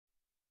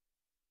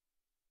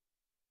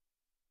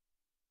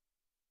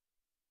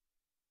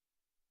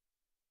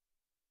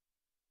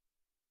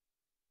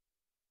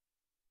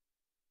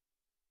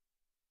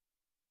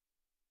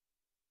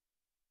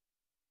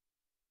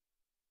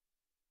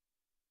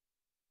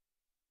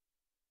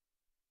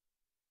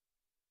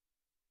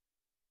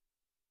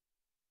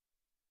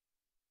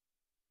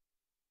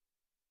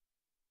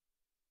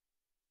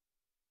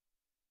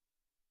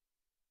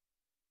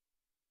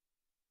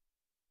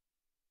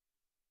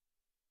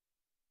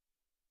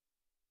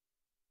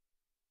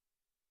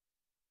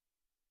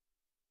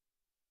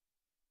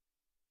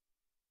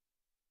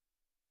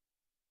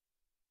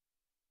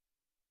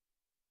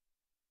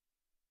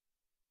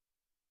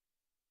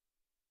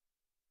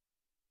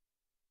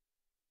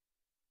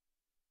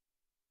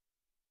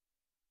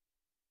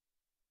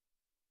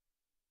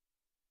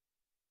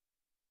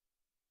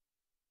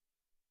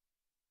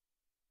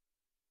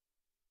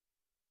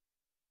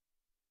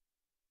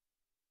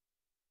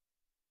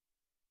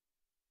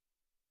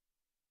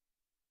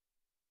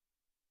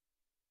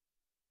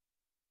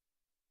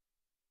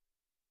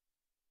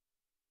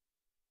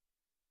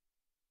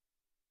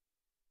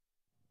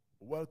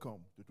Welcome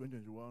to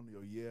 2021,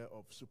 your year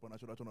of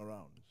supernatural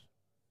turnarounds.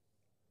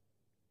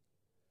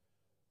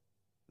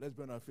 Let's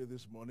be on our feet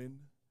this morning.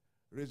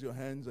 Raise your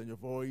hands and your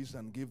voice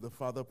and give the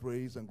Father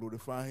praise and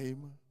glorify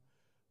Him.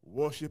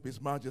 Worship His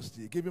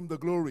majesty. Give Him the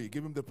glory.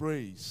 Give Him the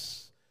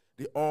praise.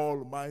 The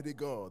Almighty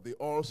God, the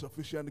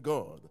all-sufficient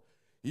God.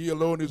 He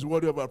alone is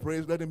worthy of our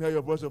praise. Let Him hear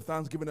your voice of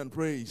thanksgiving and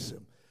praise.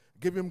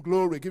 Give Him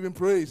glory. Give Him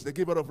praise, the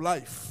giver of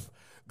life.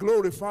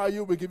 Glorify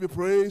you. We give you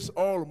praise,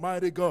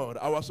 Almighty God,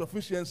 our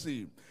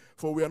sufficiency.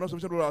 For we are not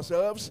sufficient of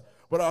ourselves,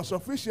 but our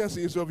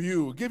sufficiency is of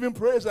you. Give Him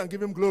praise and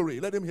give Him glory.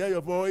 Let Him hear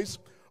your voice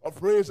of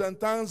praise and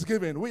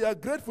thanksgiving. We are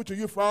grateful to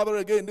you, Father,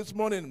 again this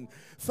morning.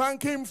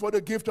 Thank Him for the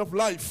gift of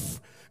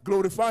life.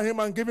 Glorify Him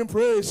and give Him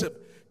praise.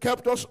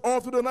 Kept us all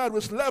through the night.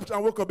 We slept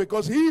and woke up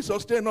because He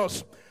sustained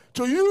us.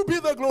 To you be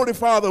the glory,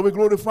 Father. We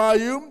glorify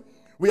you.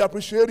 We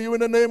appreciate you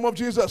in the name of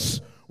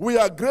Jesus. We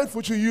are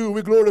grateful to you.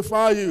 We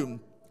glorify you.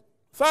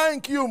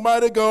 Thank you,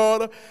 mighty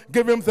God.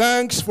 Give Him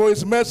thanks for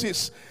His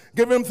mercies.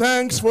 Give Him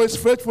thanks for His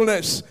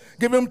faithfulness.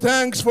 Give Him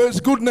thanks for His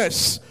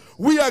goodness.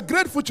 We are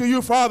grateful to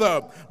you,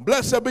 Father.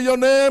 Blessed be your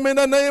name in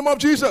the name of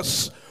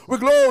Jesus. We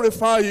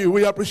glorify you.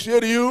 We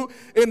appreciate you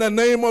in the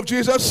name of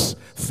Jesus.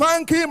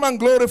 Thank Him and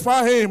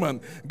glorify Him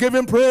and give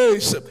Him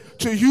praise.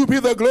 To you be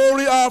the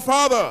glory, our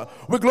Father.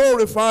 We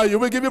glorify you.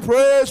 We give you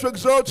praise. We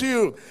exalt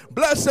you.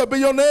 Blessed be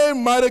your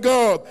name, mighty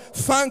God.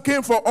 Thank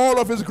Him for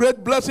all of His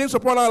great blessings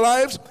upon our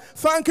lives.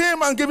 Thank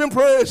Him and give Him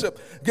praise.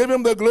 Give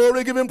Him the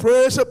glory. Give Him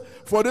praise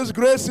for this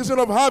great season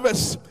of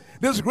harvest.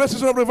 This great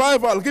season of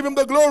revival. Give Him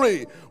the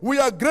glory. We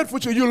are grateful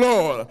to you,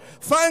 Lord.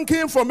 Thank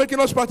Him for making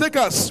us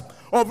partakers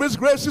of this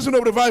great season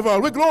of revival.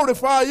 We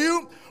glorify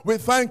you. We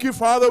thank you,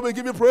 Father. We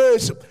give you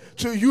praise.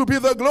 To you be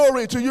the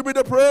glory. To you be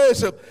the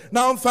praise.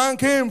 Now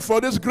thank Him for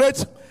this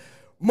great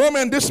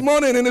moment this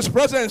morning in His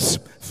presence.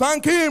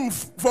 Thank Him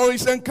for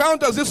His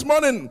encounters this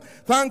morning.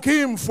 Thank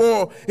Him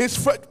for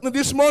His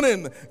this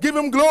morning. Give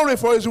Him glory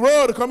for His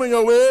word coming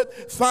your way.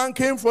 Thank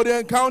Him for the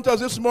encounters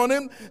this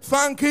morning.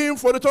 Thank Him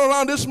for the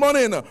turnaround this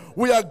morning.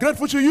 We are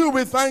grateful to you.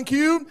 We thank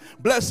you.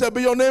 Blessed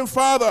be your name,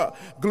 Father.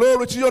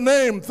 Glory to your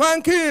name.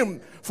 Thank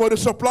Him for the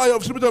supply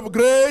of spirit of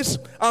grace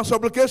and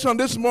supplication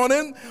this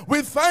morning.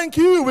 We thank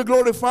you. We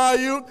glorify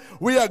you.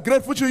 We are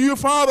grateful to you,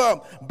 Father.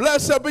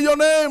 Blessed be your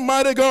name,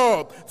 mighty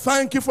God.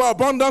 Thank you for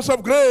abundance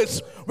of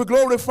grace. We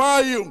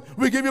glorify you.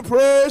 We give you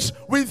praise.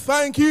 We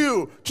thank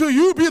you. To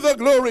you be the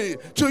glory.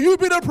 To you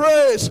be the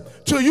praise.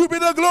 To you be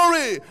the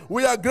glory.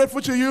 We are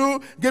grateful to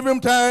you. Give Him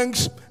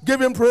thanks. Give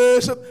Him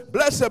praise.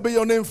 Blessed be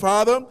your name,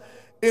 Father.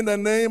 In the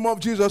name of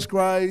Jesus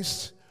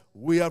Christ,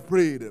 we have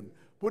prayed.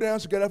 Put your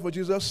hands together for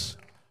Jesus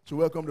to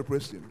welcome the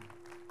praise team.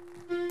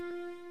 Can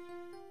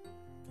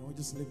we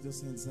just lift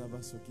those hands up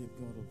as we give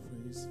God a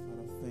praise?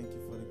 Father, thank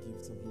you for the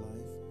gift of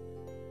life.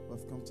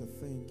 We've come to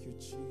thank you,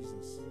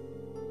 Jesus.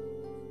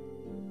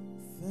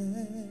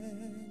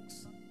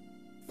 Thanks,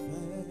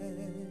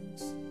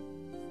 thanks.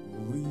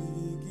 We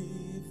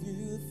give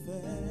you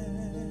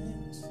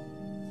thanks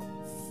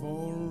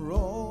for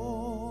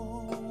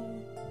all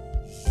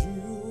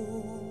you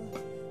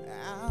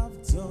have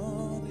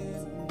done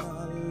in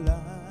our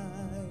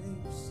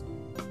lives.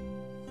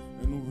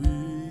 And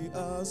we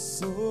are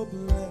so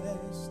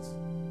blessed.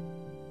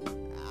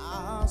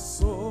 Our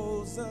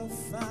souls have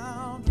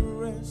found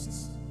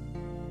rest.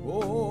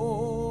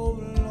 Oh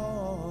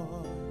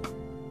Lord,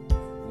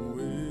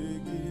 we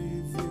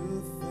give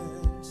you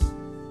thanks.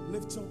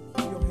 Lift up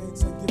your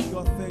hands and give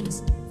God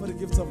thanks for the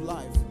gift of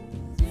life.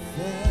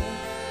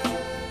 Thanks.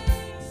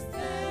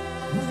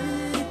 We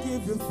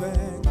give you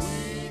thanks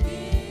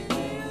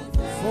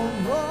for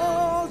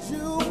all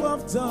you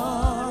have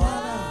done.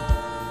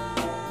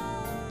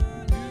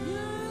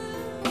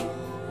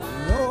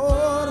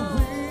 Lord,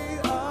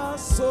 we are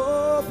so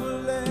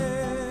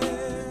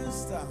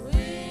blessed.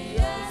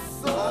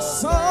 Our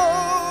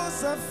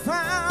souls have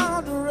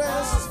found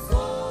rest.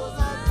 Oh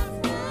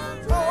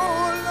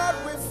Lord,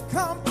 we've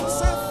come to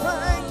say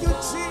thank you,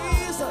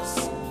 Jesus.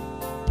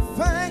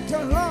 Thank you,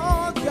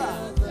 Lord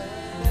God.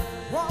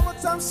 One more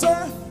time,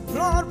 say,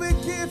 Lord, we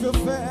give you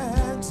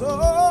thanks. Oh,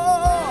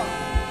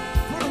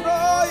 for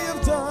all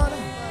you've done,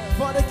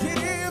 for the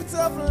gift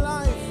of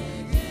life.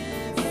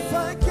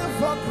 Thank you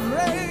for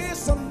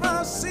grace and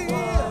mercy. You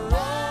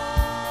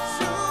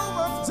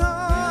have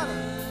done.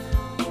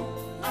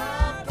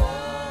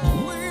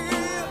 We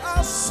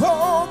are so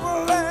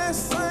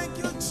blessed. Thank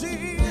you,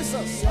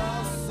 Jesus.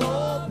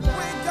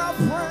 We got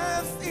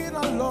breath in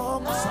our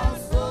lungs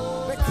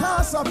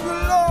because of you,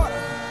 Lord.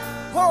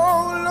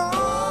 Oh,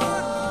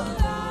 Lord,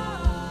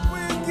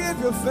 we give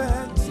you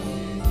thanks.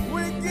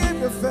 We give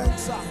you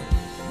thanks.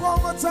 One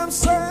more time,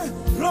 say,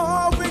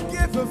 Lord, we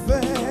give you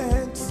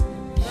thanks.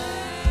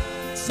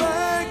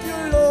 Thank you,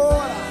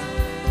 Lord.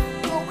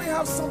 Oh, we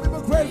have some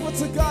people grateful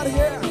to God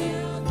here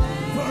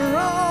for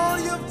all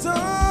you've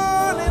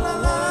done in our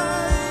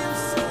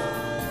lives.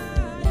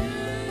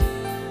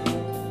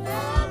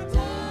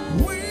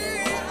 We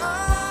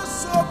are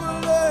so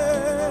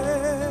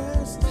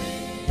blessed.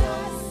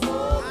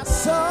 Our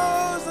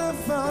souls have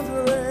found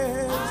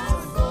rest.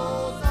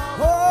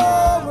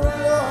 Oh,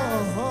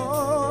 Lord.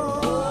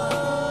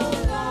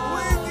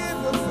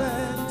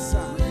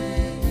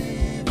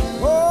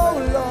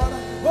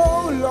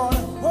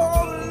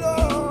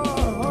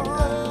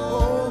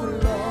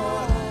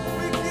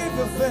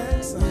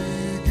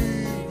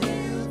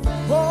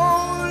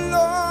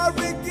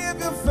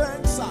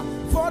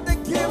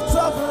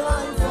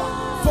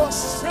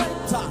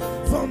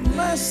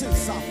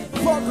 mercies,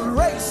 for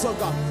grace, oh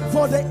God,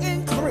 for the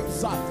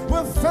increase.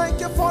 We thank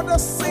you for the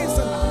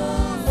season.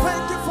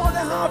 Thank you for the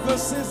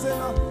harvest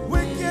season. We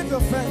give you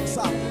thanks.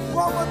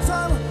 One more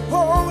time.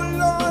 Oh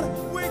Lord,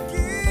 we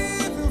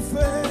give you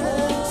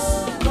thanks.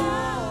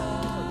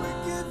 We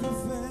give you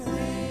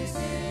thanks.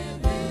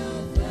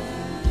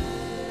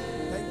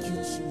 Thank you,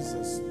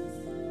 Jesus.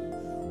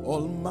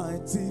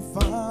 Almighty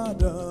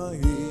Father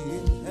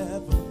in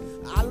heaven,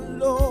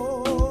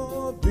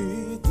 hallowed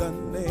be the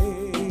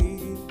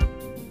name.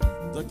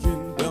 The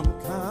kingdom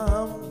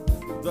come,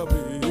 the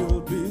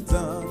will be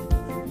done,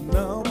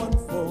 now and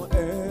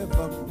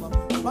forever.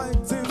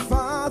 Mighty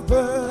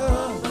Father,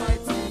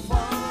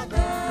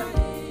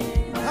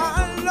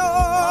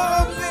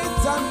 hallowed be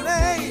the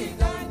name.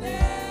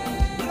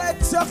 Let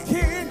your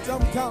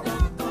kingdom come,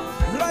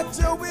 let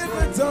your will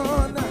be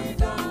done,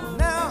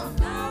 now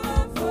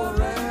and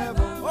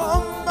forever.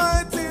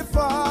 Almighty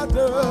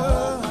Father,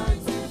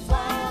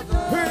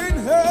 in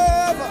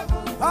heaven,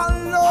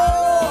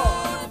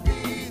 hallowed be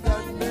the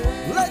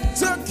name.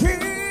 Let your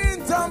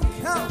kingdom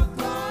come,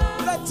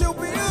 let your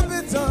will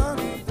be done,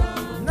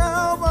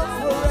 now and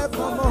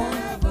forevermore.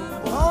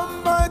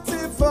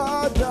 Almighty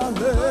Father,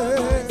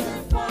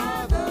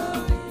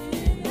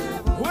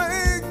 we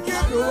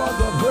give you all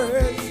the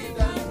praise.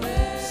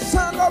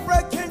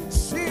 Celebrating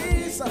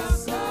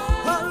Jesus,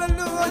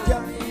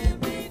 hallelujah,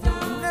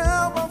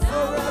 now and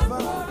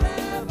forever.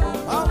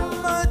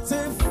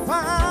 Almighty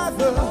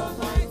Father,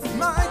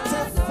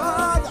 mighty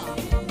Father,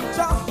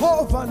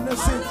 Jehovah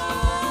Nissi,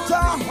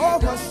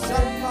 Jehovah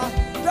Shammah,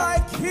 thy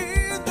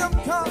kingdom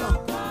come,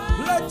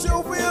 let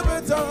your will be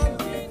done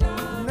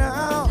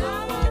now.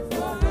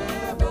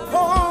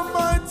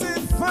 Almighty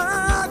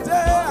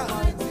Father,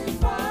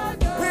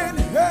 in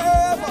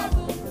heaven,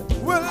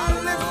 we'll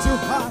lift you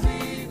high.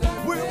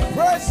 We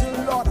praise you,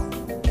 Lord.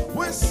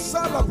 We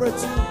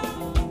celebrate you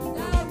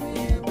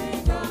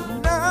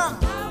now.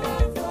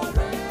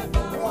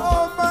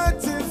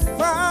 Almighty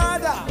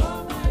Father,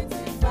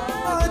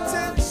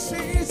 mighty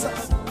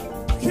Jesus,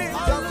 King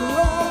of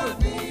glory.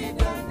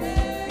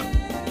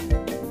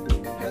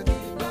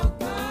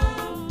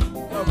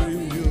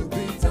 Will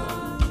be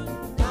done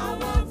now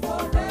and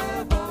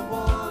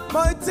forevermore.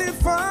 Mighty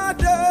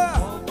Father,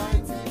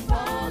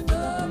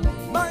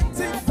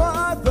 mighty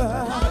Father,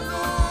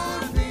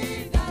 hallowed be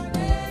thy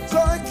name.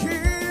 Thy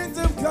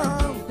kingdom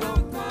come,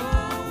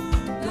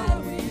 thy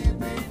will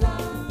be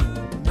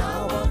done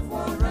now and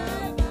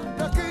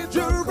forever.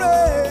 You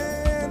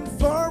reign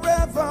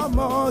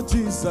forevermore,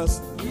 Jesus.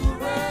 You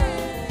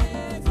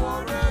reign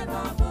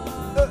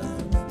forevermore.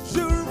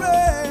 You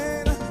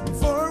reign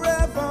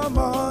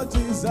forevermore,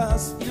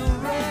 Jesus. You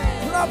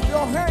reign. Clap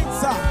your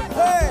hands up.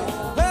 Hey,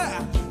 hey.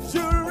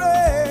 You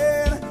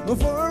reign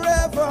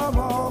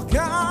forevermore,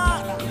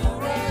 God. You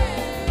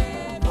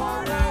reign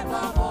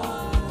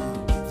forevermore.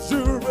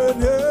 You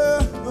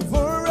reign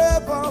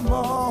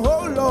forevermore,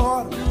 oh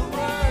Lord. You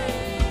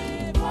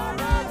reign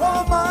forevermore.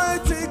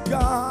 Almighty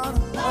God,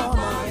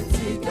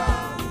 Almighty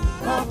God,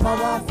 all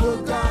powerful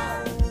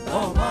God,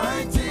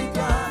 Almighty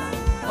God,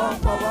 all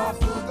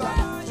powerful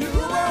God. You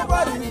are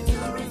worthy to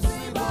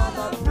receive all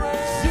the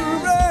praise. You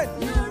reign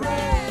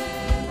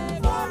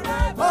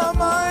forever.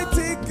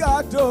 Almighty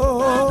God,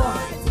 oh,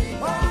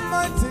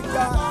 Almighty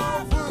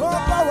God, all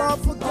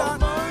powerful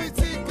God,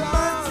 Almighty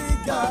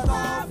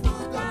God,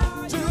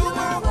 you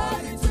are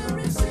worthy to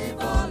receive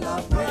all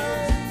the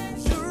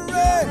praise. You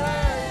reign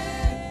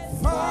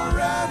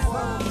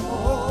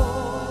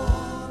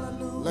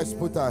forevermore. Let's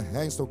put our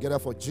hands together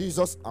for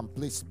Jesus and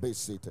please be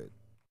seated.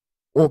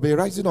 We'll be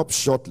rising up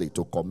shortly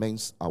to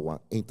commence our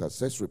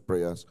intercessory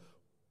prayers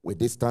with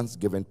this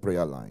Thanksgiving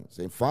prayer line.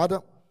 Saying,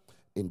 Father,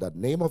 in the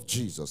name of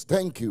Jesus,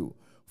 thank you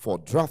for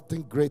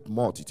drafting great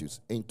multitudes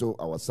into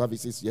our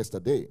services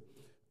yesterday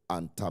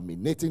and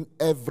terminating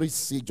every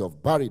siege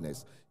of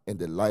barrenness in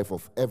the life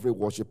of every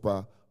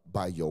worshiper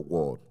by your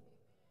word.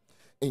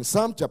 In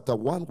Psalm chapter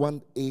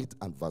 118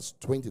 and verse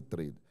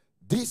 23,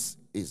 this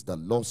is the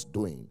Lord's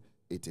doing.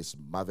 It is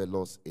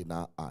marvelous in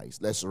our eyes.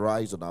 Let's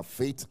rise on our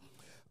feet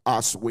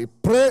as we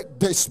pray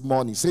this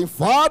morning, saying,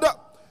 Father,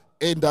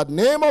 in the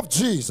name of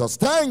Jesus,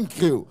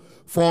 thank you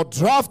for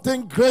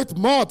drafting great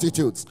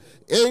multitudes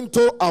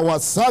into our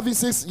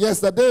services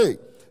yesterday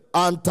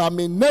and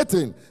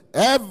terminating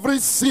every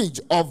siege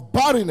of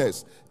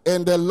barrenness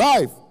in the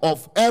life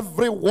of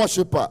every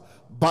worshiper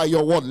by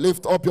your word.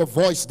 Lift up your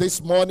voice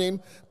this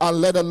morning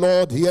and let the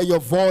Lord hear your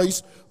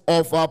voice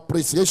of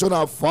appreciation.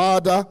 Our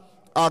Father,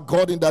 our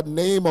God, in the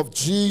name of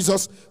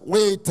Jesus,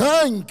 we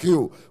thank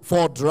you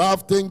for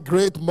drafting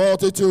great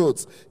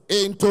multitudes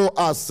into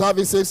our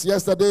services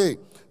yesterday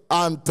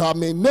and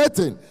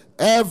terminating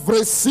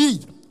every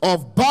siege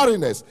of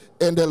barrenness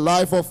in the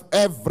life of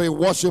every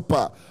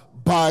worshiper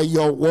by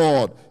your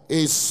word.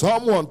 Is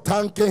someone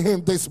thanking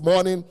him this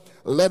morning?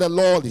 Let the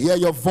Lord hear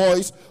your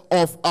voice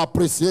of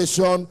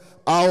appreciation.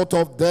 Out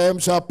of them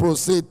shall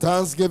proceed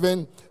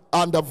thanksgiving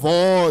and the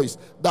voice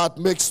that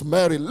makes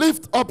merry.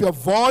 Lift up your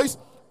voice.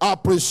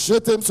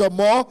 Appreciate him some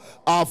more.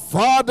 Our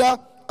Father,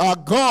 our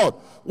God,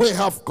 We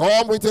have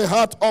come with a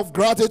heart of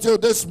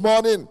gratitude this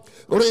morning,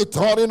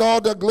 returning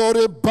all the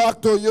glory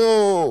back to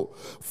you.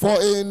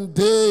 For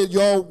indeed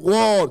your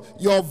word,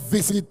 your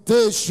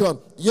visitation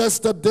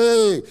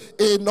yesterday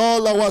in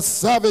all our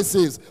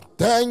services,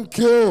 thank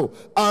you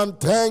and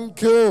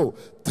thank you.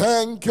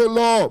 Thank you,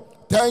 Lord.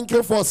 Thank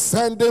you for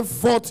sending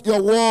forth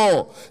your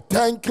word.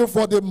 Thank you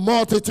for the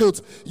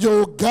multitudes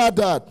you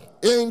gathered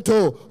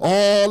into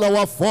all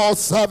our 4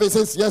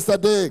 services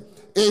yesterday.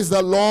 Is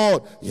the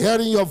Lord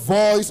hearing your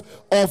voice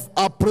of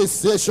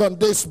appreciation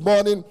this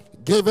morning?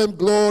 Give him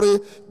glory,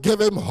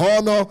 give him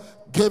honor,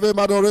 give him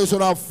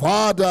adoration. Our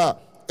Father,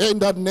 in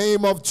the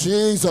name of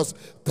Jesus,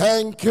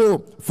 thank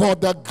you for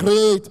the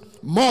great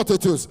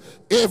multitudes,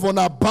 even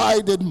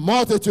abiding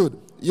multitude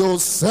you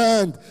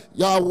sent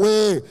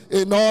Yahweh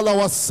in all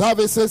our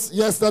services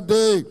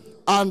yesterday,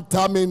 and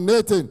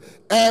terminating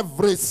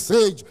every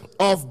siege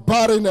of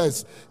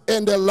barrenness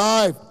in the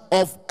life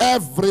of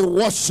every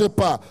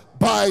worshiper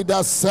by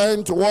the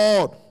sent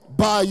word,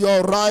 by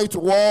your right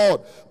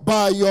word,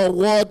 by your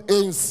word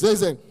in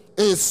season.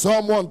 Is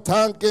someone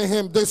thanking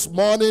him this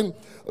morning?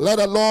 Let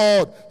the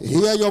Lord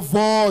hear your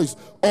voice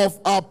of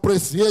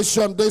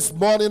appreciation this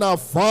morning. Our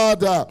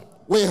Father,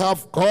 we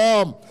have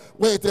come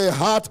with a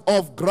heart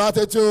of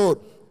gratitude,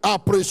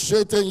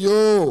 appreciating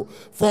you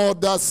for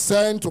the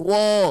sent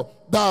word,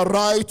 the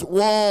right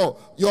word,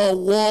 your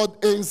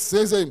word in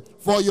season,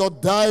 for your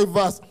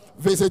diverse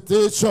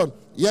visitation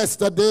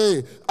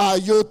yesterday. Are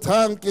you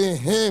thanking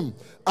him?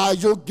 Are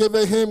you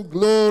giving him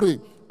glory?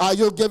 Are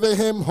you giving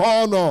him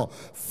honor?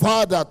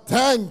 Father,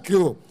 thank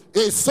you.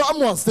 Is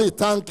someone still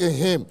thanking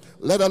him?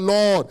 Let the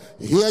Lord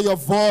hear your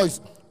voice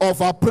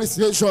of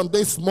appreciation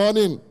this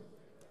morning.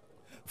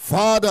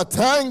 Father,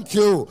 thank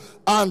you,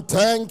 and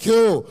thank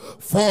you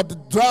for the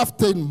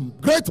drafting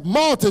great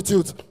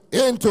multitudes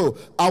into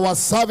our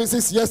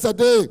services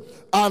yesterday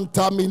and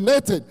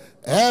terminated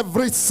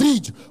every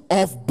siege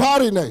of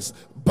barrenness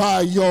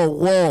by your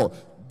word.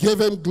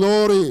 Give him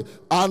glory.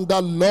 And the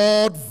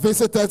Lord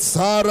visited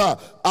Sarah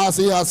as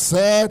he has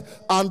said,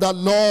 and the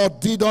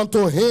Lord did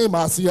unto him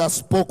as he has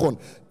spoken.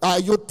 Are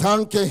you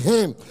thanking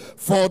him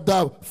for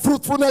the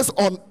fruitfulness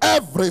on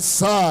every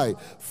side,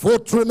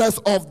 fruitfulness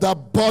of the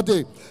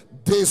body,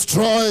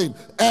 destroying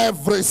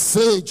every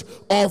siege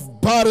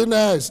of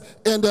barrenness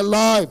in the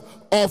life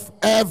of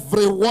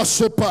every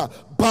worshiper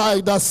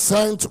by the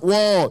sent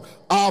word?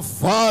 Our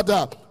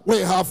Father, we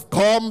have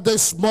come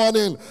this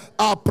morning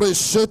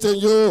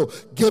appreciating you,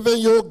 giving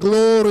you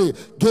glory,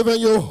 giving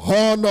you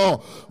honor,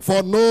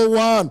 for no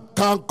one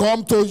can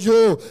come to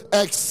you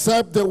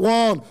except the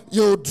one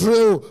you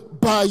drew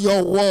by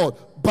your word,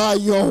 by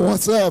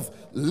yourself.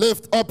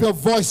 Lift up your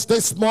voice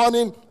this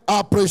morning,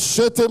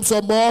 appreciate him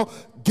some more,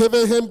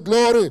 giving him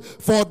glory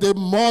for the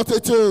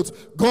multitudes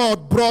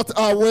God brought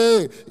our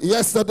way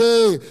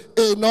yesterday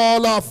in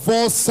all our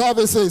 4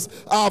 services.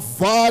 Our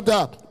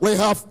Father, we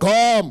have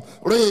come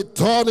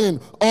returning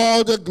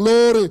all the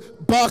glory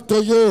back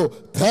to you.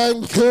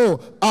 Thank you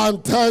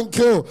and thank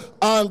you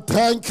and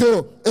thank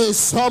you. Is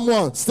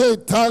someone still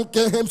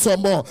thanking him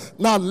some more?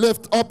 Now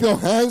lift up your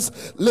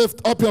hands,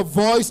 lift up your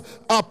voice,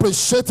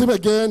 appreciate him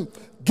again,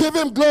 give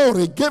him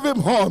glory, give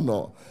him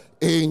honor.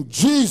 In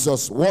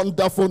Jesus'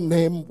 wonderful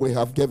name we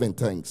have given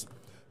thanks.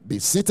 Be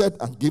seated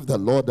and give the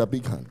Lord a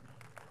big hand.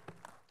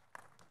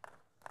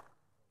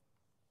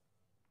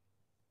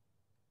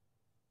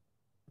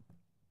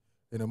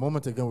 In a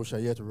moment again, we shall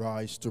yet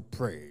rise to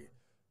pray.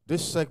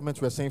 This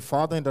segment we're saying,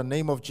 Father, in the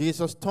name of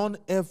Jesus, turn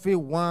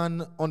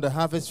everyone on the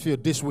harvest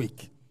field this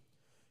week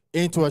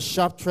into a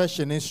sharp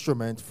threshing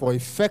instrument for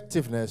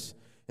effectiveness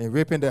in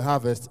reaping the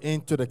harvest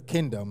into the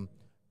kingdom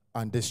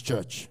and this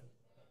church.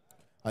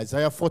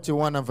 Isaiah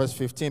 41 and verse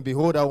 15,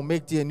 behold, I will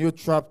make thee a new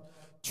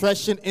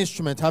threshing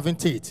instrument having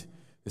teeth.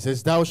 It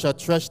says, thou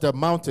shalt thresh the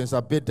mountains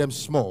and bid them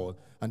small,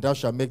 and thou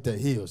shalt make the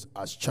hills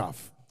as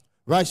chaff.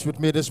 Rise with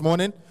me this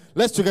morning.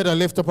 Let's together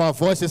lift up our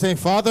voices saying,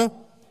 Father,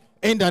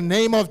 in the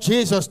name of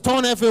Jesus,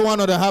 turn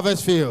everyone on the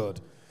harvest field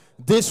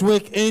this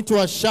week into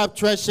a sharp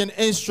threshing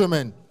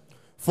instrument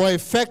for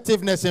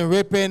effectiveness in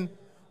reaping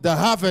the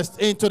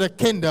harvest into the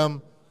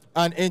kingdom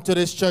and into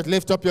this church.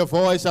 Lift up your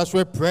voice as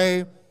we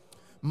pray.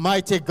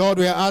 Mighty God,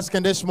 we are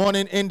asking this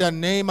morning in the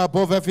name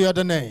above every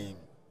other name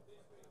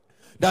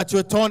that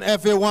you turn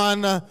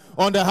everyone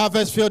on the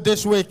harvest field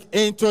this week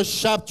into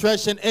sharp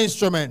threshing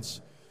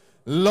instruments.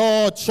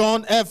 Lord,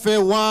 turn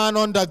everyone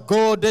on the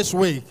go this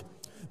week,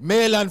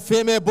 male and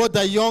female, both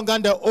the young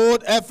and the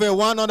old,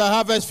 everyone on the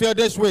harvest field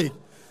this week.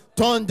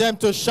 Turn them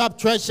to sharp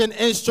threshing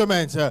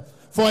instruments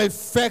for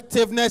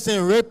effectiveness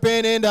in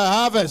reaping in the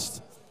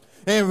harvest,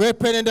 in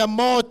reaping in the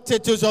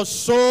multitudes of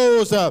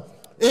souls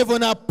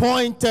even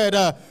appointed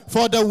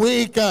for the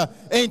week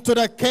into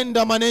the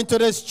kingdom and into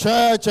this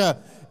church.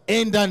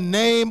 In the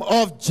name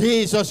of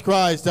Jesus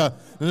Christ.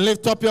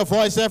 Lift up your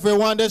voice,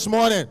 everyone, this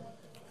morning.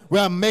 We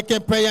are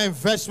making prayer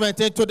investment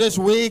into this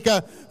week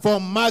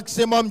for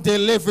maximum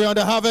delivery on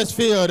the harvest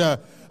field.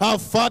 Our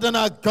Father and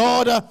our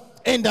God,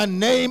 in the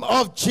name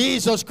of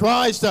Jesus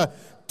Christ,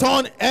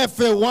 turn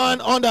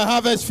everyone on the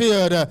harvest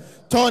field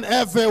turn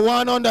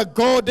everyone on the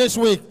go this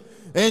week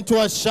into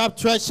a sharp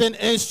threshing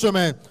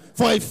instrument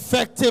for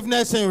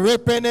effectiveness in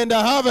reaping in the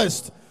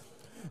harvest.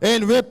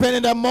 In reaping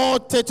in the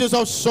multitudes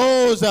of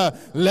souls,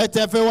 let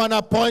everyone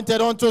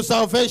appointed unto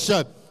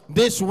salvation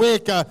this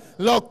week,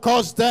 Lord,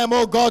 cause them,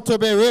 oh God, to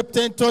be reaped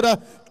into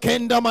the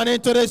kingdom and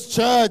into this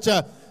church.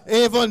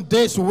 Even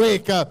this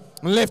week,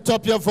 lift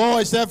up your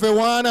voice,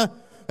 everyone.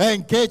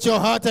 Engage your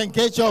heart,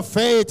 engage your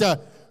faith.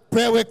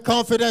 Pray with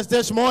confidence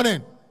this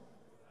morning.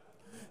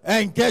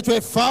 Engage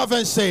with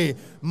fervency.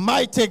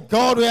 Mighty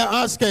God, we are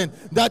asking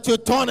that you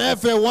turn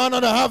everyone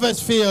on the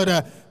harvest field,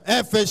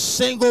 every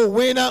single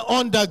winner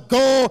on the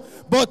go,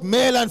 both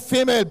male and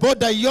female, both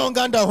the young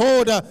and the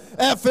old,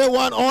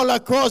 everyone all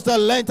across the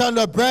length and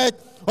the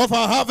breadth of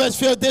our harvest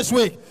field this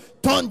week.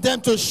 Turn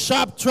them to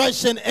sharp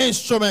threshing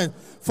instruments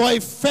for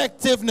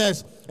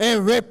effectiveness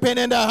in reaping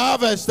in the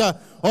harvest,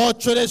 all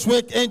through this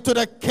week into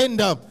the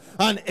kingdom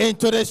and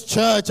into this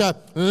church.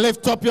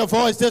 Lift up your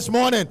voice this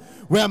morning.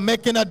 We are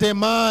making a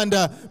demand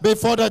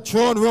before the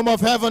throne room of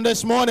heaven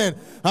this morning.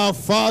 Our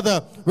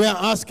Father, we are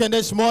asking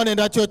this morning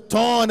that you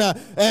turn,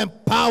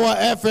 empower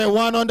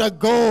everyone on the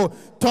go,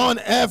 turn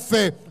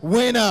every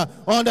winner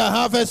on the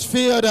harvest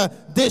field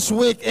this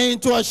week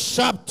into a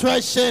sharp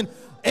threshing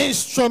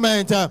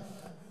instrument.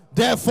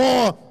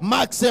 Therefore,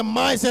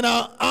 maximizing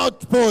our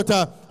output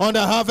on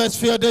the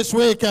harvest field this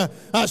week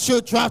as you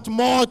draft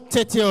more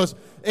multitudes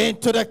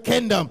into the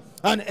kingdom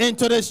and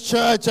into this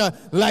church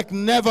like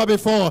never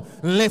before.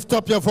 Lift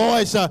up your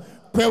voice.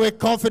 Pray with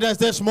confidence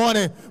this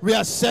morning. We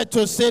are set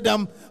to see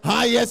the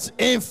highest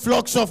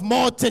influx of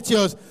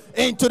multitudes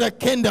into the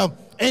kingdom,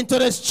 into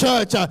this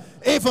church,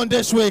 even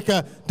this week.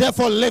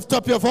 Therefore, lift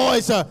up your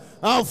voice.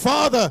 Our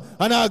Father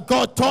and our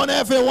God, turn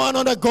everyone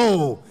on the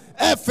go,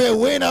 every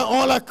winner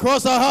all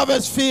across the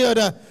harvest field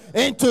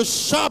into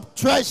sharp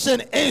threshing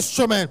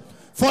instrument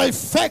for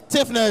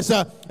effectiveness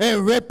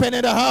in reaping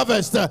in the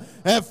harvest.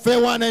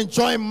 Everyone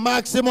enjoying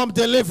maximum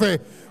delivery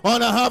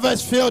on a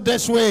harvest field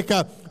this week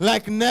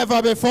like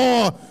never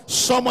before.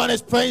 Someone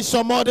is praying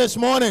some more this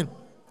morning.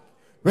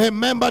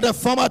 Remember the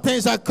former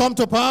things that come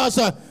to pass.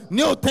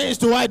 New things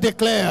do I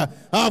declare.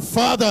 Our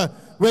Father,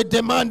 we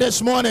demand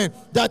this morning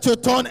that you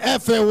turn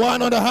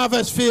everyone on the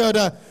harvest field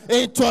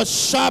into a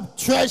sharp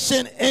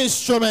threshing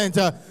instrument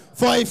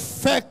for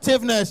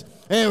effectiveness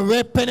in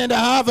reaping in the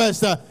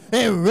harvest,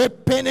 in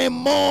reaping in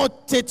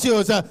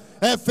multitudes,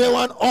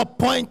 everyone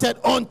appointed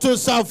unto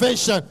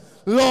salvation.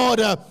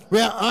 Lord, we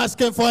are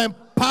asking for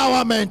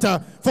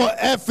empowerment for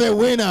every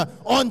winner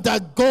on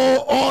the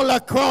go all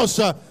across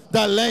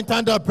the length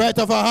and the breadth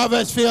of our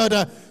harvest field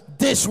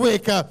this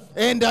week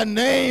in the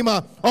name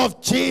of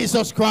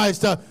Jesus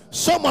Christ.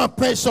 Someone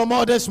pray some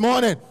more this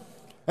morning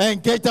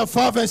and get the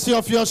fervency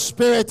of your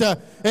spirit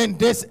in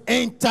this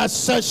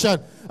intercession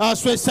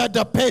as we set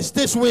the pace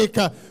this week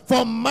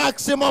for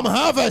maximum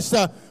harvest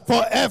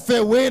for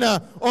every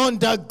winner on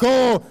the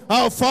go.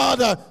 Our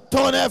Father,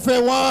 turn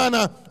everyone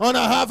on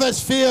a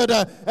harvest field,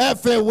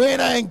 every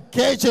winner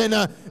engaging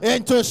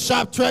into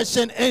sharp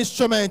threshing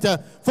instrument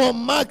for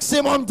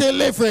maximum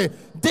delivery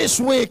this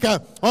week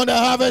on the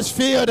harvest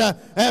field.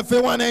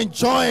 Everyone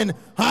enjoying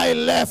high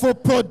level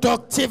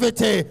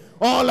productivity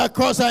all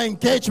across our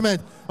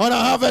engagement on a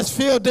harvest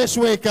field this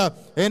week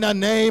in the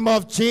name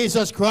of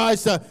Jesus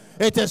Christ.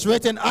 It is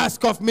written,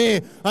 ask of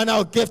me and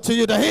I'll give to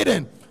you the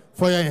hidden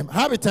for your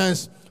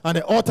inhabitants and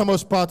the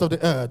uttermost part of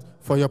the earth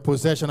for your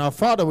possession. Our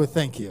Father, we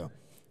thank you.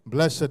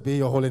 Blessed be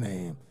your holy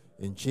name.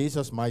 In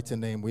Jesus' mighty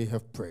name we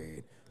have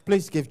prayed.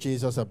 Please give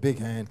Jesus a big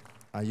hand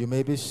and you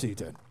may be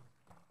seated.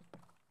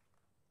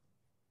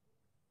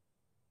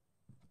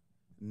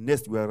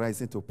 Next, we are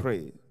rising to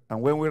pray.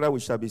 And when we rise, we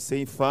shall be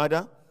saying,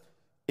 Father,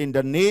 in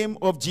the name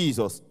of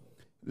Jesus,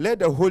 let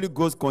the Holy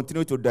Ghost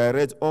continue to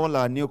direct all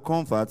our new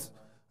converts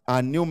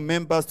and new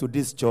members to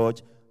this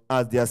church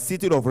as their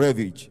city of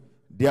refuge,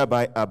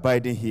 thereby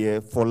abiding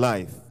here for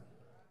life.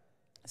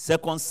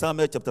 2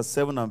 Samuel chapter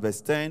 7 and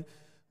verse 10,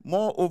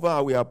 moreover, I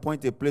will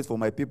appoint a place for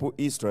my people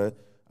Israel,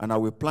 and I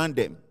will plant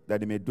them, that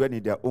they may dwell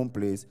in their own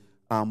place,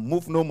 and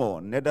move no more,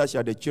 neither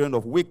shall the children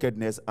of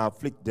wickedness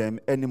afflict them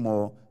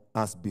anymore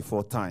as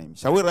before time.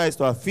 Shall we rise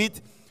to our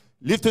feet,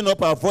 lifting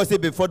up our voices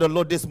before the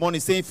Lord this morning,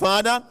 saying,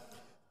 Father,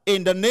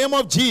 in the name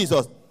of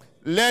Jesus,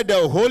 let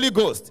the Holy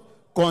Ghost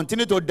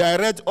continue to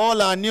direct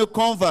all our new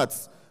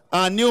converts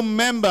and new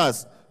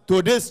members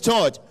to this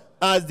church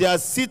as their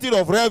city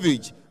of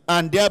refuge,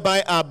 and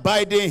thereby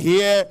abiding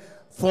here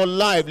for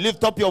life.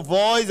 Lift up your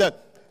voice.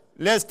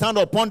 Let's stand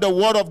upon the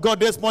word of God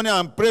this morning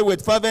and pray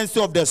with fervency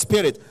of the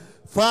Spirit.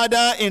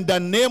 Father, in the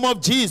name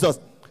of Jesus,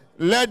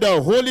 let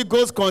the Holy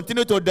Ghost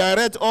continue to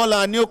direct all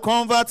our new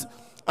converts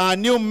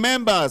and new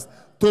members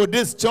to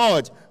this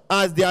church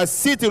as their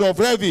city of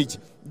refuge,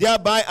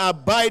 thereby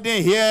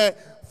abiding here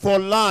for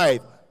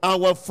life.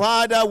 Our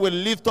Father, will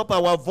lift up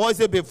our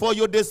voices before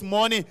you this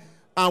morning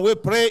and we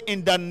pray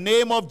in the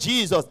name of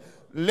Jesus.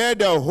 Let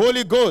the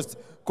Holy Ghost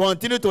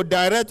continue to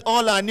direct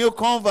all our new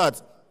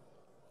converts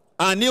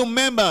and new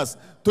members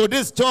to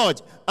this church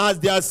as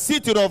their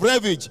city of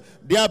refuge,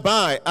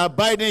 thereby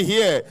abiding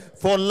here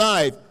for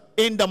life.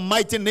 in the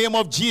mighty name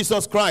of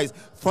Jesus Christ.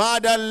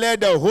 Father,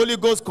 let the Holy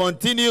Ghost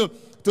continue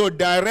to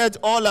direct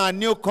all our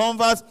new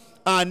converts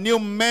and new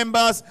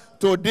members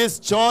to this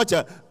church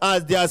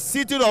as their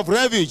city of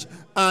refuge,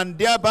 and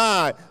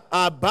thereby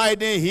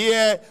abiding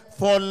here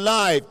for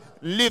life.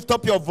 Lift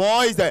up your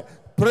voice,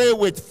 pray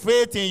with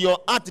faith in your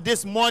heart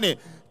this morning.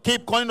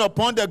 Keep calling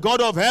upon the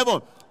God of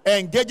heaven,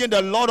 engaging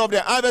the Lord of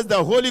the harvest,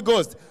 the Holy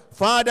Ghost.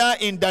 Father,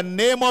 in the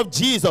name of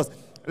Jesus,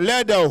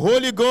 let the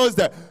Holy Ghost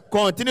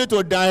continue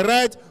to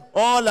direct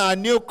all our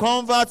new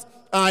converts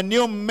and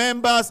new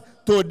members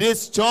to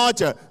this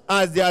church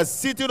as their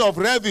city of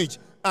refuge,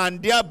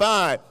 and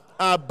thereby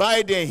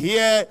abiding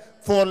here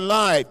for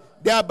life.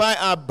 Thereby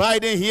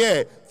abiding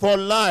here for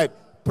life.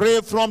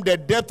 Pray from the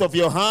depth of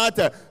your heart.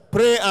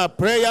 Pray a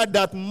prayer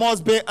that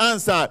must be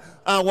answered.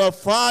 Our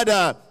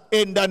Father,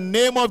 in the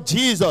name of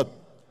Jesus,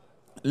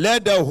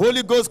 let the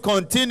Holy Ghost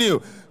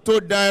continue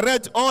to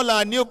direct all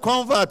our new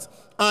converts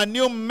and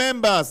new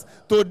members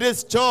to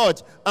this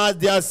church as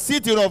their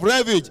city of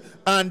refuge,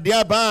 and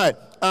thereby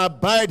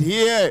abide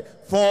here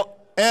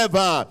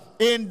forever.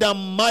 In the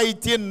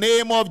mighty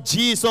name of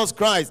Jesus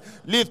Christ,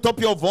 lift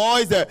up your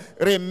voice.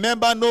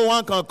 Remember, no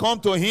one can come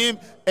to him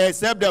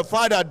except the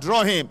Father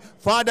draw him.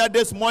 Father,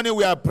 this morning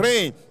we are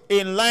praying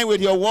in line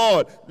with your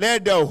word.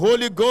 Let the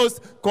Holy Ghost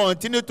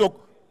continue to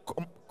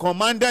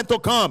command them to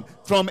come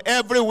from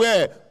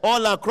everywhere,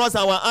 all across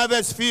our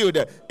harvest field,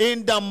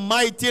 in the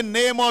mighty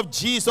name of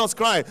Jesus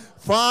Christ.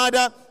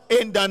 Father,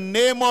 in the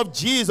name of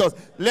Jesus,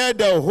 let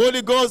the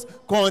Holy Ghost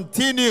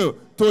continue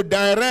to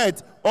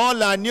direct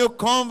all our new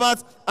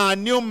converts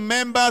and new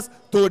members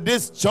to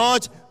this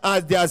church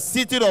as their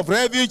city of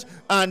refuge,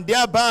 and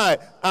thereby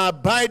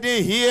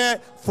abiding here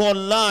for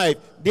life.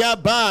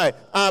 Thereby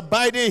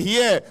abiding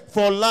here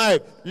for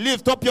life.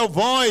 Lift up your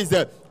voice.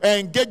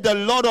 Engage the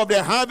Lord of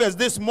the harvest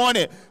this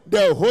morning.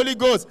 The Holy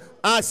Ghost,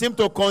 ask him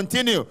to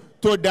continue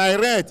to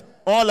direct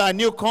all our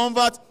new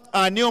converts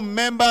and new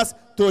members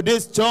to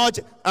this church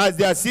as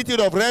their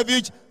city of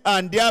refuge,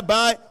 and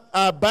thereby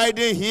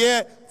abiding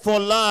here for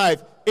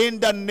life. In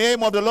the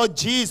name of the Lord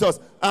Jesus,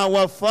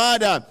 our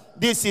Father,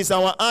 this is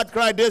our heart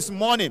cry this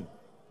morning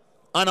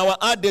and our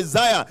heart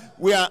desire.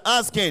 We are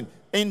asking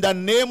in the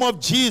name of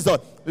Jesus,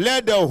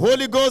 let the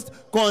Holy Ghost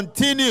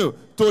continue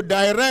to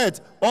direct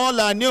all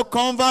our new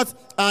converts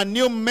and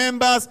new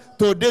members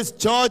to this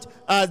church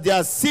as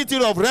their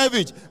city of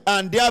refuge,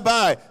 and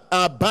thereby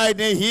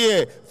abiding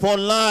here for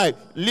life.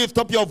 Lift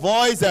up your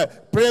voice,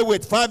 pray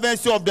with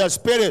fervency of the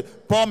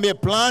Spirit. Paul may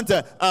plant,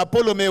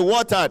 Apollo may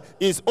water.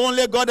 It's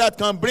only God that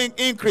can bring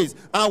increase.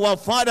 Our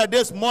Father,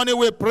 this morning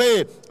we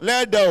pray,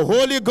 let the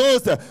Holy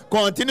Ghost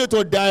continue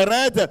to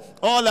direct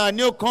all our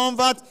new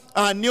converts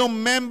and new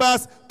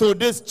members to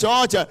this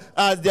church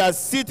as their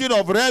city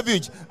of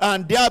refuge,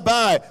 and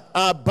thereby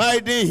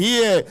abiding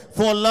here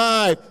for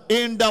life.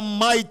 In the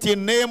mighty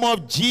name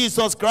of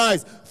Jesus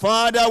Christ.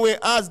 Father, we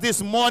ask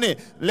this morning,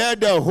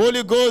 let the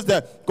Holy Ghost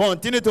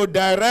continue to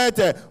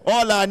direct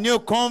all our new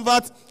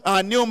converts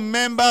and new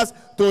members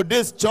to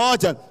this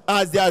church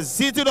as their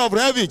city of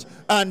refuge,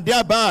 and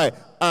thereby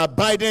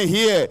abiding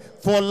here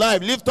for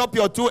life. Lift up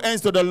your two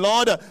hands to the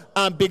Lord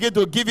and begin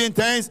to give him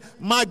thanks.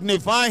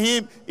 Magnify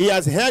him. He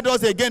has heard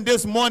us again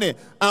this morning.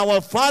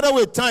 Our Father,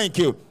 we thank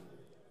you.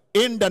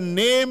 In the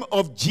name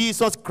of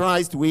Jesus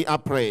Christ, we are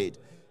prayed.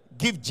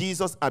 Give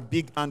Jesus a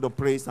big hand of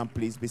praise and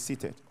please be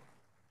seated.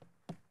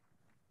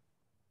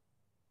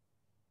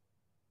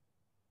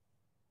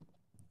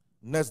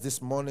 Next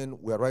this morning,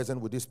 we are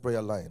rising with this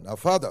prayer line. Our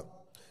Father,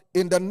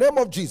 in the name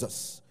of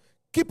Jesus,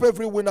 keep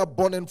every winner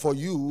burning for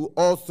you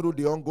all through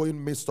the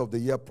ongoing midst of the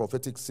year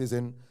prophetic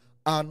season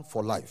and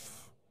for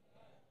life.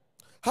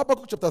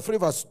 Habakkuk chapter 3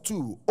 verse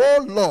 2.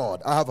 O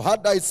Lord, I have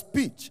heard thy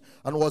speech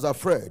and was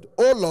afraid.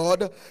 O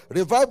Lord,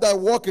 revive thy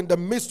work in the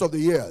midst of the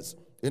years.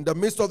 In the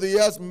midst of the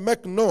years,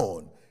 make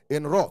known.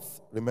 In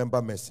wrath,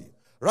 remember mercy.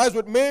 Rise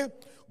with me.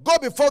 Go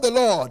before the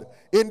Lord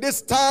in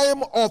this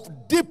time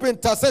of deep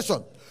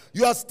intercession.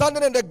 You are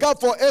standing in the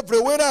gap for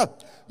every winner.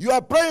 You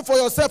are praying for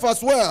yourself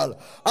as well.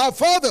 Our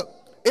Father,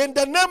 in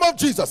the name of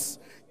Jesus,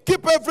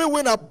 keep every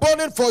winner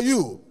burning for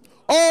you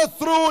all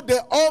through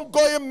the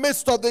ongoing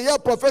midst of the year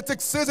prophetic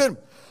season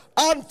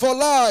and for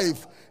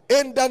life.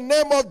 In the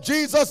name of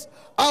Jesus,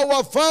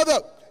 our Father,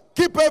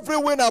 keep every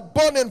winner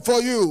burning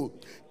for you.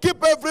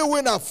 Keep every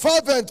winner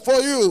fervent for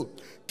you.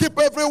 Keep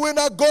every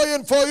winner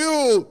going for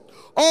you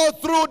all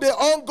through the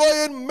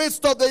ongoing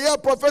midst of the year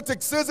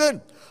prophetic season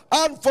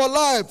and for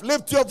life.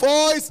 Lift your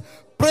voice.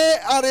 Pray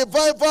a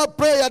revival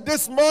prayer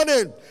this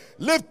morning.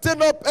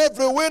 Lifting up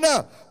every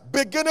winner,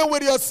 beginning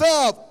with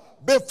yourself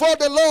before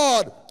the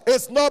Lord.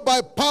 It's not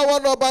by power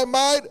nor by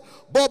might,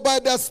 but by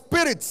the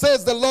Spirit,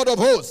 says the Lord of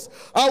hosts.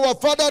 Our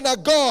Father and our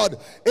God,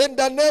 in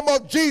the name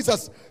of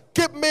Jesus,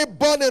 keep me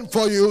burning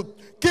for you.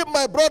 Keep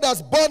my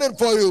brothers burning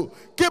for you.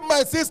 Keep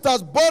my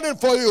sisters burning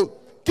for you.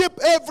 Keep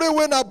every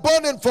winner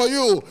burning for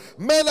you,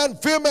 male and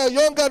female,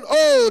 young and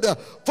old,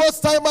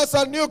 first-timers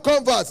and new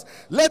converts.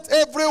 Let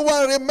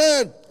everyone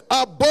remain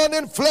a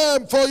burning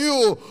flame for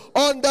you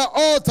on the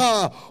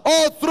altar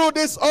all through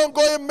this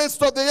ongoing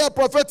midst of the year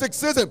prophetic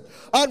season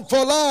and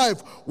for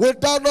life. Will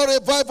thou not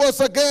revive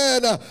us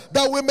again,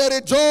 that we may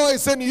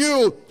rejoice in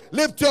you?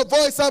 Lift your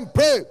voice and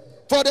pray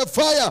for the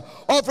fire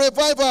of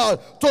revival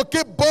to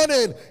keep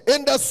burning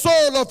in the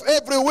soul of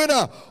every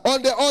winner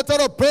on the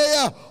altar of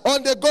prayer,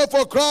 on the go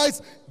for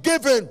Christ,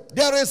 giving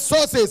their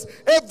resources,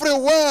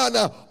 everyone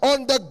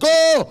on the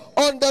go,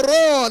 on the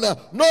run,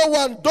 no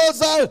one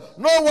docile,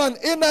 no one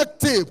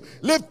inactive.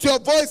 Lift your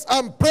voice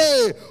and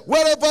pray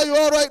wherever you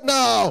are right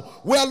now.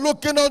 We are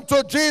looking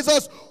unto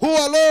Jesus, who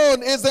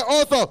alone is the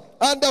author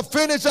and the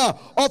finisher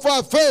of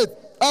our faith.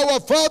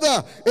 Our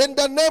Father, in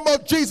the name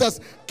of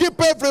Jesus, keep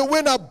every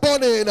winner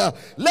burning.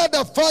 Let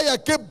the fire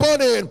keep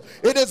burning.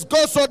 It is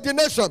God's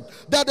ordination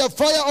that the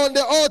fire on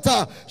the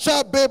altar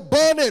shall be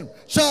burning,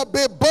 shall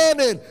be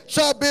burning,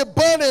 shall be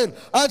burning,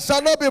 and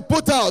shall not be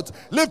put out.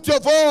 Lift your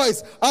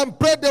voice and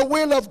pray the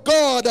will of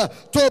God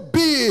to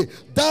be.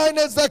 Thine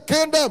is the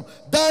kingdom,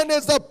 thine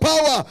is the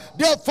power.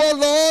 Therefore,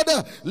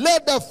 Lord,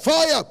 let the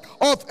fire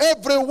of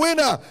every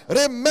winner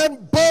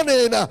remain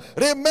burning,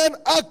 remain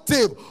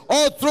active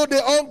all through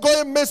the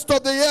ongoing midst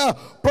of the year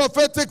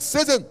prophetic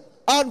season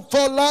and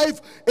for life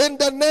in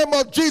the name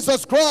of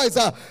Jesus Christ.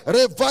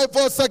 Revive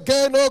us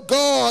again, oh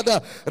God.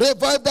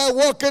 Revive thy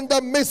work in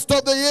the midst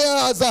of the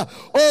years.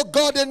 Oh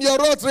God, in your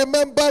wrath,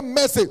 remember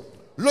mercy.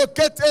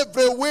 Locate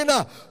every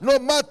winner, no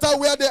matter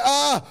where they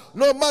are,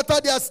 no matter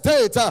their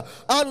state.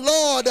 And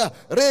Lord,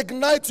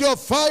 reignite your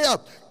fire.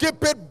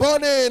 Keep it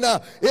burning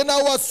in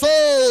our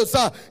souls,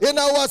 in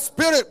our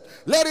spirit.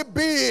 Let it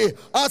be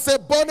as a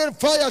burning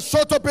fire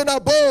shut up in our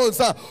bones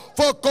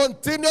for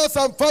continuous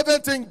and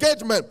fervent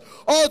engagement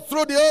all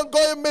through the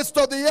ongoing midst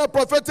of the year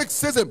prophetic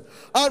season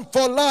and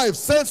for life.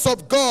 Saints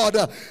of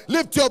God,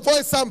 lift your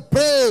voice and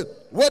pray.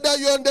 Whether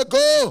you're on the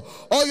go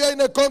or you're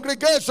in a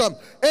congregation,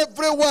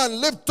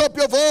 everyone lift up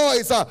your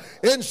voice.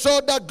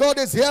 Ensure that God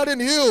is hearing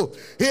you.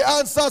 He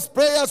answers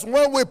prayers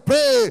when we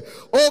pray.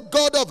 Oh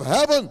God of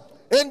heaven,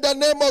 in the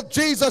name of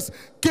Jesus,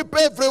 keep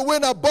every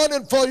winner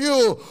burning for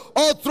you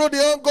all through the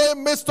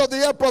ongoing midst of the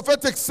year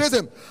prophetic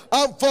season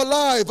and for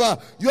life.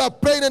 You are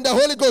praying in the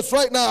Holy Ghost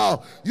right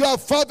now. You are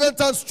fervent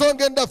and strong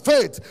in the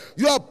faith.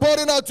 You are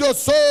pouring out your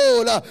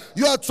soul.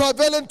 You are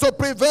traveling to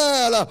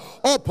prevail,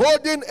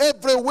 upholding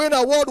every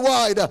winner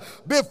worldwide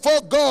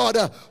before God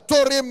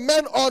to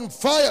remain on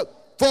fire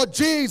for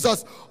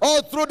Jesus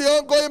all through the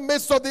ongoing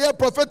midst of the year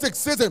prophetic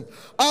season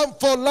and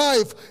for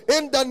life.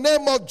 In the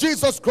name of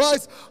Jesus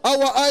Christ,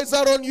 our eyes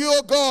are on you,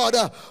 O God,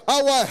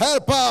 our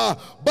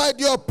helper, by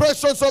the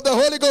operations of the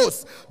Holy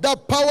Ghost, the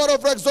power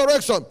of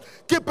resurrection.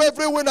 Keep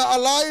every winner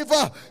alive.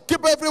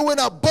 Keep every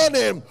winner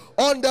burning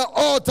on the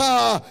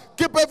altar.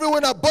 Keep every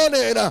winner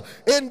burning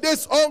in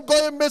this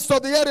ongoing midst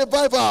of the year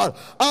revival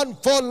and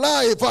for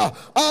life,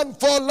 and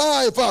for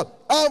life,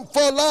 and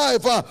for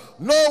life.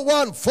 No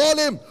one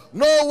falling,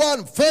 no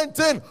one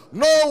fainting,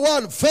 no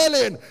one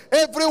failing.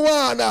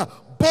 Everyone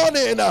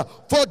burning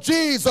for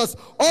Jesus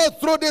all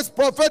through this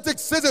prophetic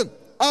season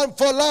and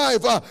for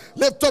life.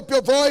 Lift up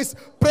your voice.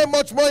 Pray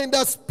much more in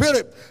the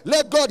spirit.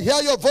 Let God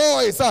hear your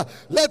voice.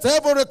 Let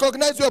heaven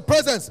recognize your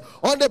presence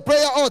on the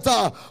prayer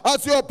altar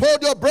as you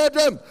uphold your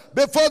brethren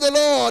before the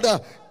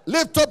Lord.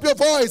 Lift up your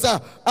voice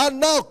and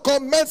now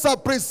commence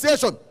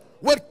appreciation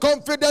with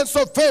confidence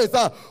of faith.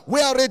 We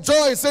are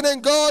rejoicing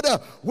in God.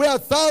 We are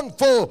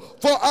thankful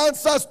for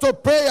answers to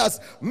prayers.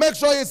 Make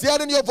sure He's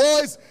hearing your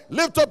voice.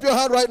 Lift up your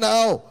hand right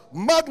now.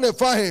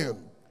 Magnify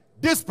Him.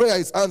 This prayer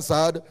is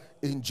answered.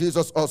 In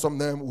Jesus' awesome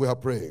name we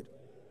have prayed.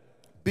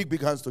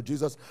 Big hands to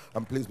Jesus,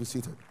 and please be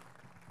seated.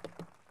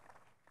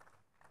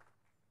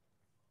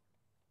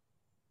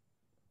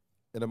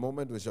 In a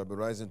moment we shall be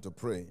rising to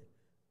pray.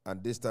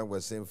 And this time we're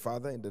saying,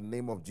 Father, in the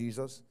name of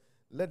Jesus,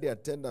 let the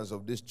attendance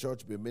of this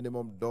church be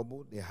minimum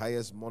double the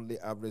highest monthly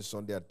average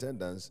Sunday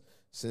attendance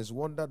since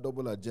Wonder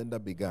Double Agenda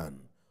began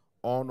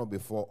on or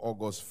before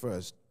August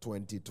 1st,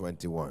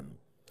 2021.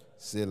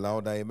 Say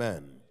louder,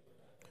 amen.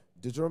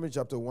 Deuteronomy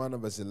chapter 1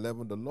 and verse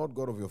 11, the Lord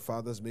God of your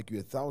fathers make you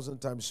 1,000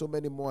 times so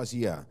many more as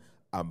ye are,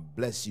 and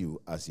bless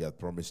you as He hath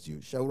promised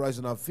you. Shall we rise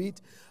on our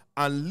feet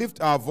and lift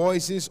our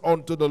voices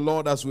unto the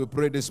Lord as we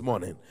pray this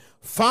morning?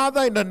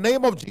 Father, in the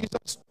name of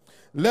Jesus,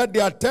 let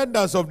the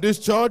attendance of this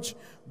church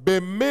be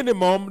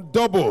minimum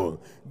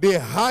double the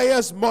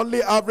highest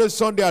monthly average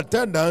Sunday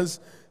attendance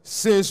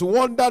since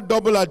Wonder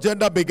Double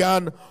Agenda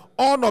began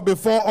on or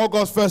before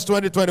August 1st,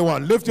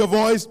 2021. Lift your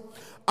voice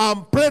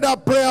and pray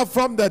that prayer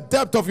from the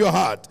depth of your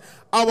heart.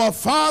 Our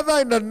Father,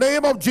 in the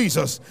name of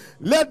Jesus,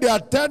 let the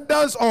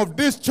attendance of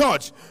this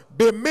church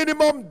be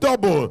minimum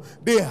double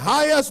the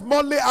highest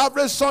monthly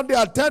average Sunday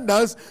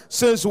attendance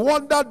since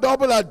Wonder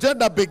Double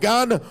Agenda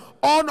began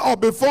on or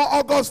before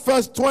August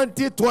 1st,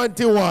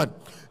 2021.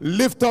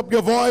 Lift up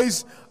your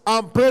voice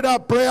and pray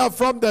that prayer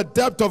from the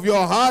depth of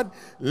your heart.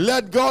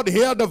 Let God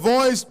hear the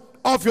voice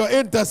of your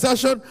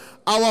intercession.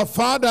 Our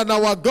Father and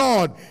our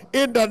God,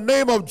 in the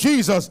name of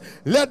Jesus,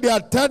 let the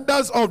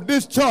attendance of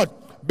this church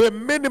be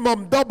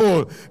minimum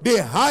double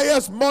the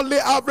highest monthly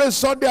average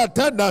Sunday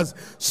attendance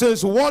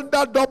since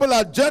Wonder Double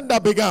Agenda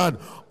began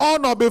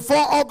on or before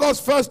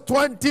August 1st,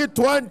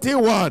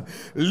 2021.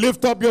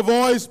 Lift up your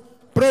voice,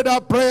 pray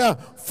that prayer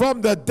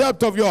from the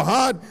depth of your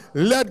heart.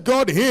 Let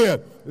God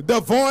hear the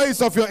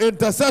voice of your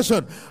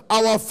intercession.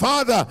 Our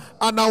Father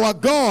and our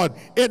God,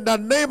 in the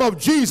name of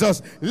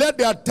Jesus, let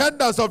the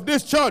attendance of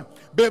this church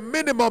be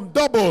minimum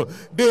double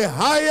the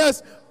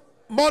highest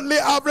monthly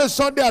average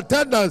Sunday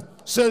attendance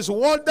since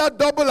Wonder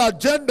Double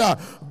Agenda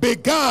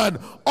began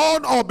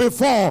on or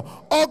before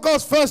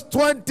August 1st,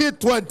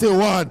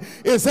 2021.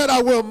 He said,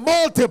 I will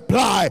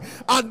multiply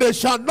and they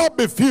shall not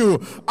be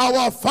few.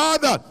 Our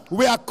Father,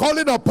 we are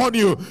calling upon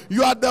you.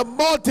 You are the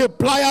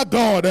multiplier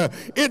God.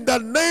 In the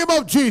name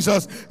of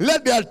Jesus,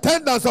 let the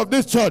attendance of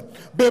this church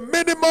be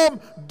minimum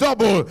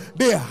double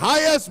the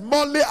highest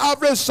monthly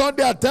average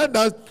Sunday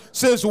attendance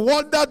since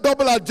Wonder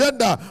Double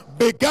Agenda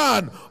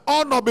began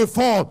on or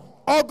before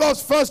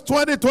August 1st,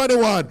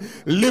 2021.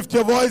 Lift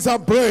your voice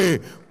and pray.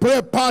 Pray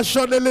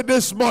passionately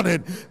this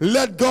morning.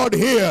 Let God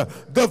hear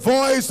the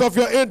voice of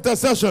your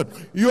intercession.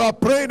 You are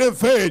praying in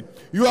faith.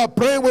 You are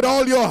praying with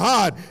all your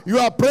heart. You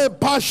are praying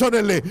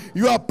passionately.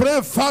 You are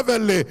praying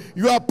fervently.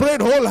 You are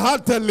praying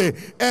wholeheartedly.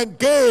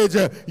 Engage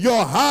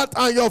your heart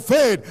and your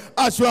faith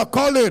as you are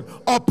calling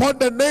upon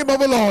the name of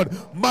the Lord.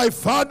 My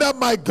Father,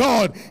 my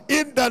God,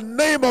 in the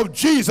name of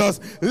Jesus,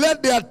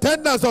 let the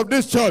attendance of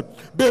this church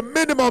be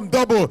minimum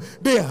double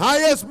the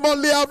highest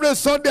monthly average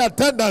Sunday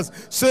attendance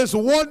since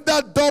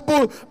Wonder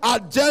Double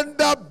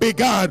Agenda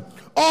began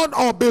on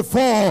or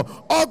before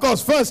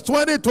August 1st,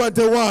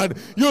 2021.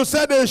 You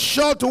said a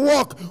short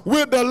walk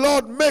will the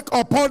Lord make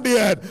upon the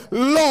earth.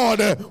 Lord,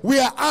 we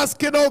are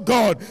asking, oh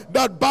God,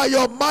 that by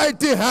your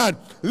mighty hand,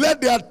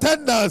 let the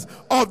attendance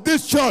of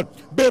this church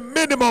be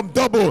minimum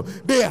double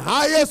the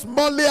highest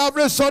monthly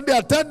average Sunday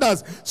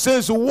attendance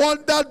since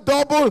Wonder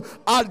Double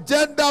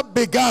Agenda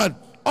began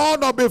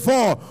on or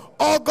before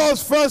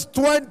August 1st,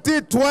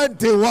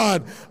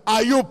 2021.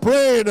 Are you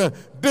praying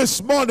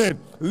this morning?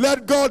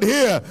 Let God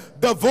hear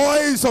the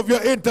voice of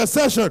your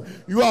intercession.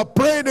 You are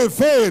praying in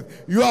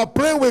faith. You are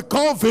praying with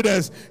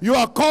confidence. You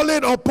are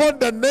calling upon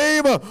the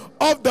name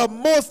of the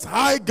Most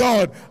High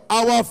God.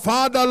 Our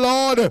Father,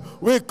 Lord,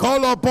 we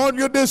call upon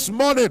you this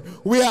morning.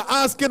 We are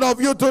asking of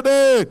you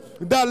today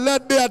that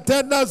let the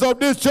attendance of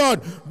this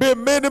church be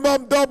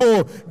minimum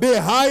double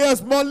the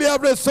highest monthly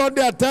average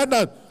Sunday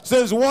attendance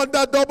since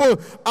Wonder Double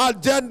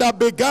Agenda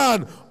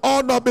began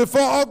on or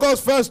before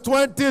August 1st,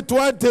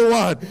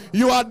 2021.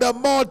 You are the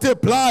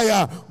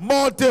multiplier.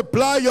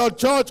 Multiply your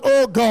church,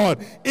 oh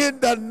God, in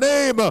the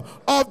name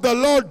of the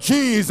Lord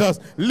Jesus.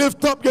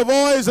 Lift up your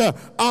voice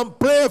and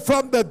pray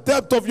from the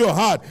depth of your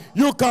heart.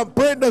 You can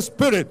pray in the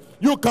Spirit.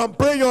 You can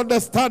pray your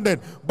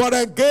understanding, but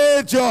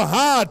engage your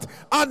heart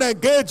and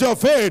engage your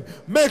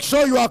faith. Make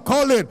sure you are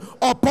calling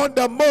upon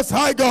the Most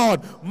High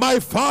God. My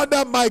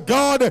Father, my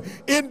God,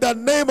 in the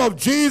name of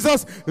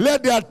Jesus,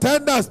 let the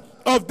attendance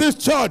of this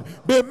church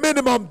be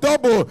minimum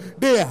double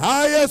the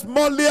highest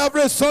monthly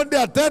average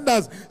Sunday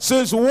attendance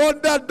since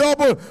Wonder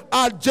Double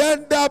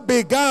Agenda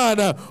began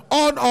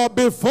on or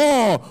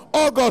before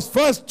August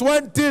 1st,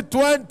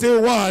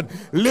 2021.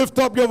 Lift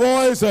up your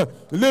voice,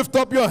 lift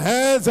up your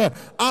hands,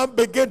 and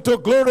begin to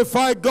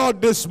glorify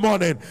God this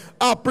morning.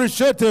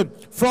 Appreciate Him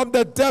from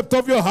the depth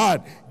of your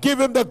heart. Give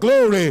Him the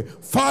glory.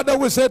 Father,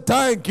 we say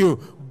thank you.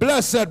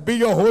 Blessed be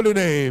your holy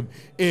name.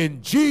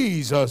 In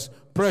Jesus'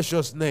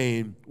 precious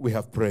name we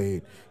have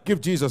prayed.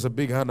 Give Jesus a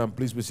big hand and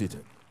please be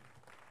seated.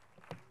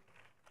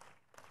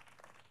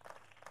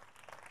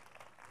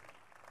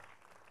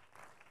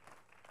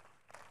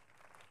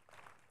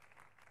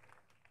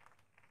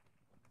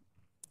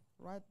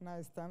 Right now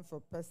it's time for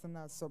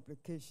personal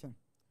supplication.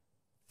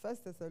 1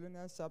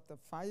 Thessalonians chapter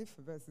 5,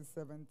 verses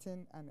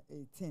 17 and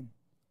 18.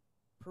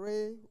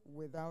 Pray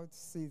without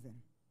ceasing.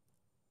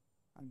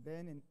 And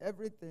then in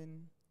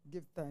everything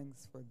give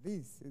thanks, for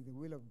this is the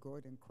will of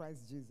God in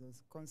Christ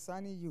Jesus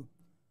concerning you.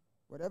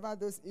 Whatever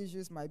those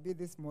issues might be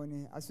this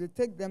morning, as we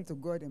take them to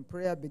God in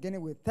prayer,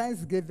 beginning with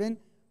thanksgiving,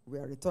 we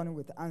are returning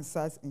with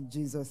answers in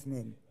Jesus'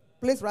 name.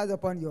 Please rise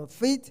upon your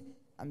feet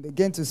and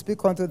begin to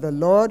speak unto the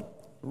Lord.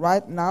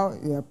 Right now,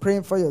 you are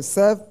praying for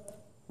yourself,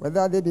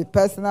 whether they be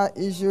personal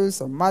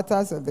issues or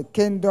matters of the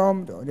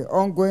kingdom or the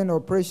ongoing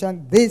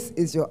operation. This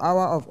is your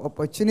hour of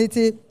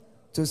opportunity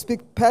to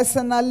speak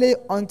personally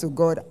unto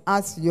God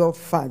as your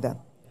Father.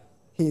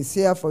 He is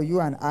here for you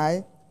and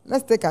I.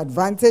 Let's take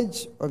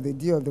advantage of the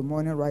dew of the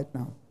morning right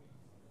now.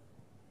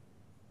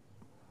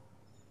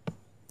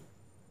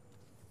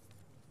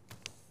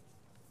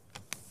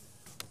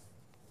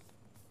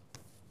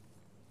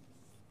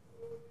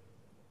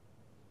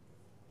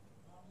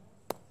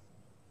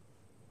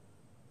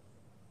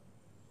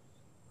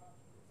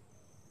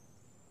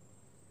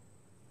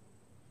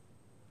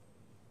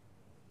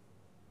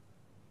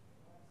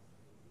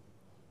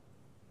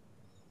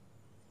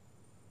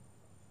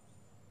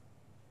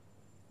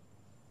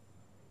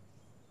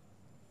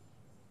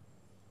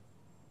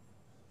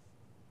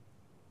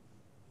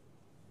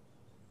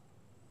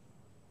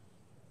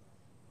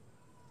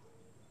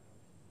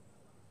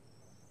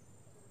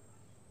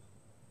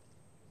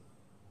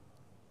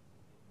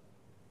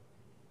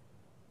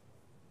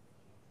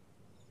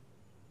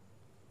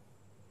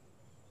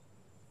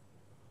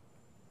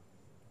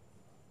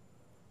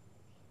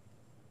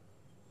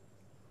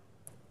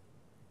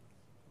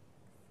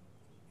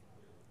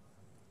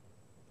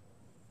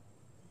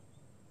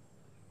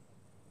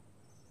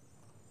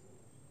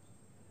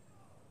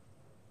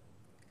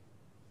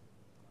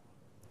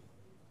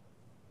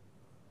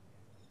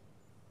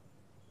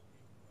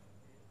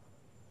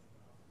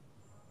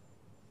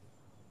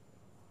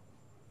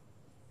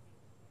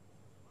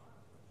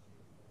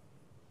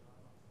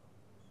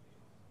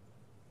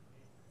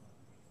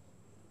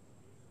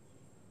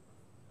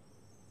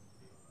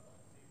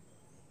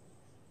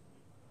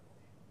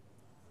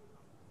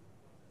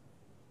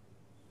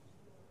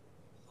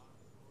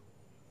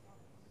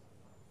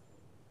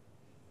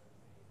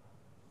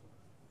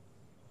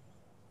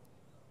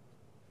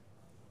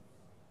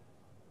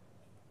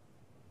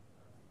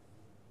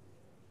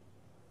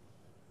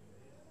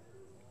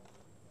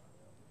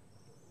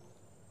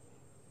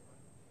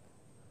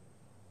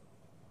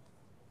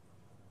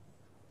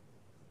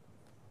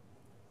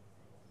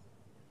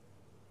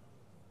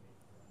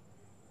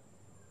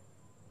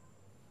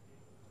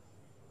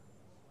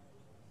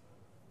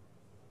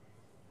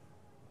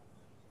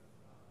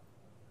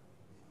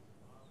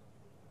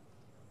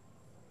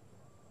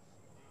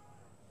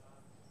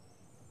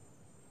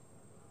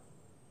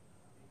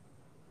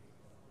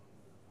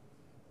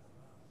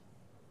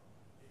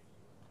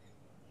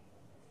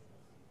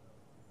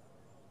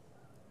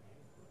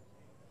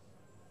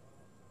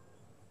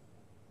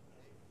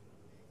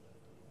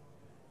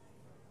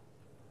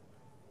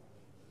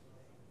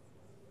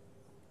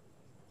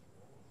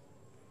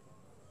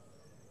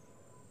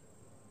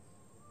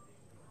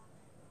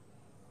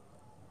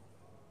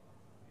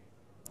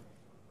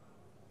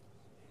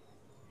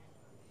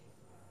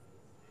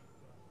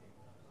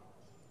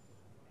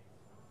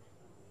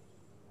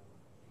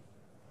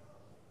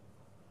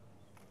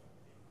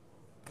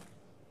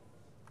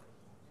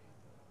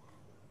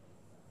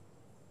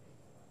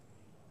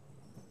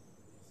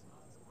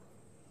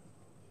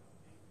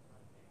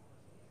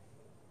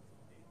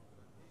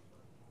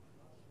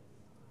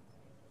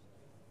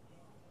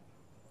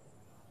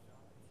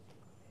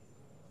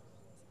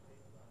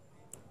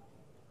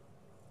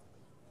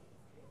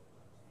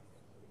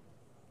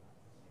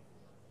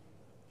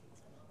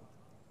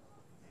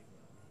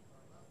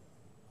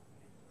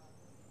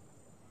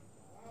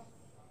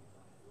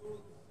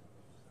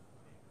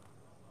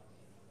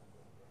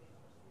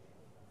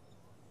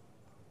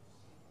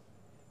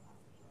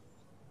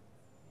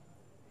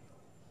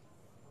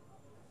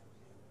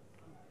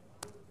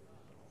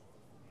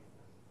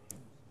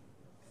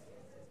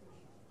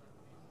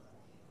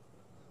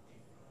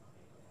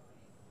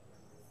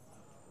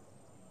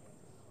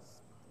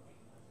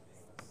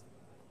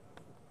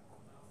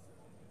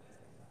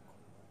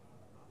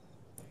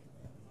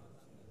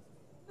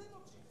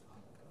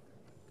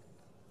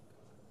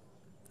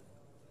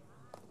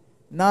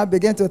 Now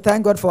begin to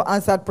thank God for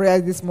answered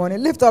prayers this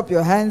morning. Lift up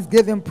your hands,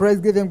 give him praise,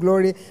 give him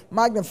glory,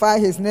 magnify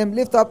his name.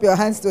 Lift up your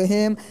hands to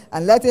him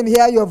and let him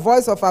hear your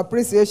voice of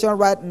appreciation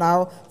right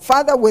now.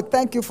 Father, we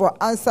thank you for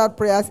answered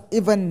prayers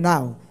even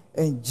now.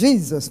 In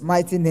Jesus'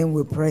 mighty name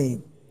we pray.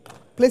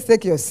 Please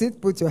take your seat,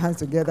 put your hands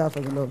together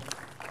for the Lord.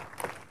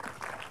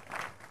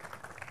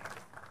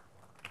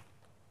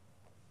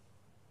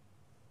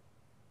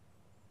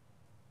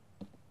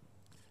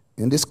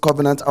 In this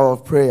covenant hour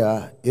of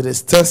prayer, it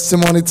is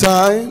testimony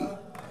time.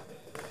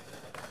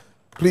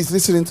 Please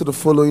listen into the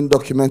following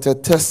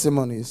documented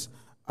testimonies,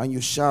 and you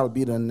shall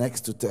be the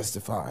next to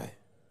testify.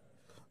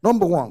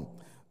 Number 1,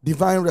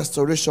 divine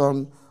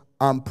restoration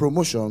and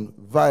promotion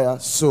via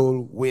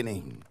soul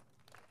winning.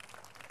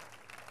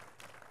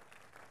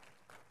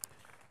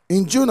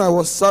 In June, I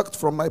was sacked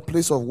from my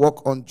place of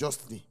work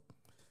unjustly.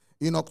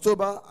 In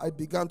October, I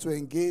began to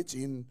engage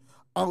in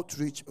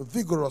outreach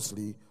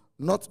vigorously,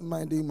 not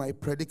minding my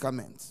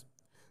predicament.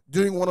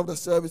 During one of the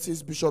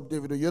services, Bishop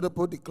David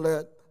Oyedepo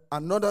declared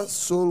another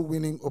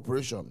soul-winning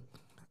operation.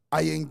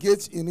 I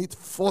engaged in it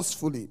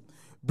forcefully,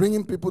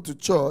 bringing people to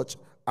church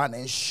and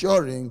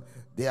ensuring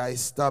they are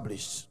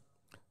established.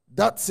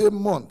 That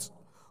same month,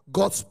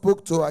 God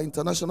spoke to our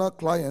international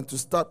client to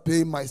start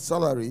paying my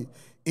salary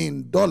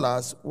in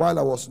dollars while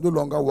I was no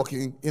longer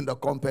working in the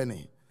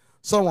company.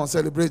 Someone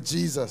celebrate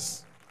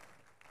Jesus.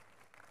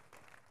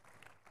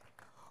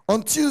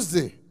 On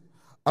Tuesday,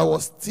 I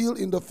was still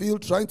in the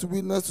field trying to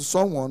witness to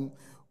someone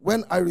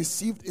when I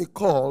received a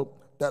call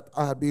that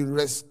I had been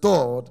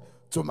restored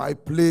to my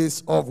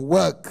place of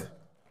work.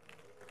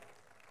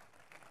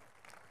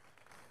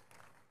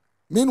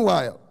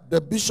 Meanwhile,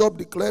 the bishop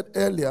declared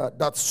earlier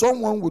that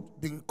someone would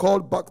be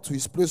called back to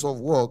his place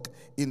of work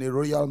in a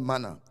royal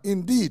manner.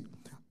 Indeed,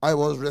 I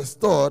was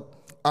restored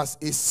as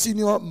a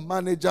senior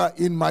manager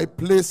in my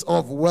place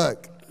of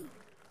work.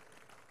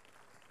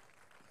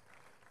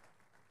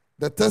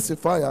 The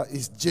testifier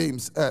is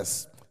James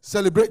S.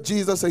 Celebrate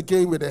Jesus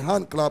again with a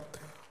hand clap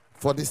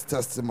for this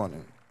testimony.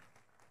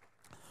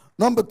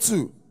 Number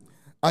 2,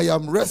 I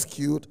am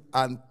rescued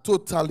and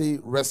totally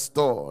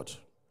restored.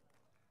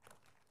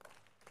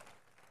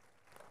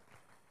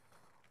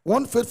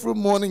 One fateful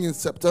morning in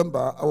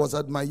September, I was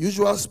at my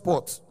usual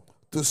spot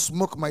to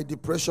smoke my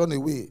depression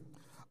away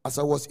as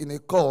I was in a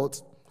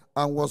cult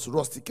and was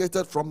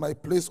rusticated from my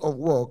place of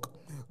work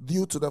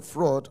due to the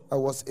fraud I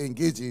was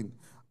engaging,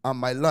 and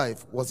my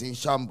life was in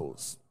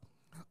shambles.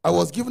 I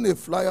was given a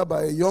flyer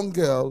by a young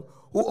girl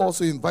who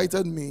also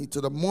invited me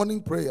to the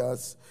morning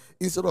prayers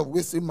instead of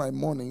wasting my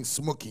morning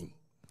smoking.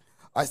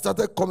 I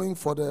started coming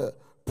for the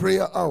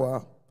prayer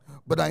hour,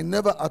 but I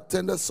never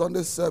attended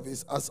Sunday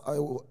service as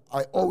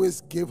I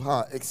always gave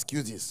her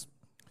excuses.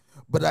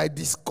 But I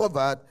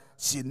discovered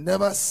she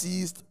never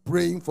ceased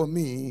praying for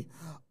me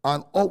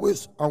and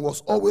was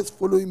always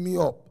following me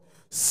up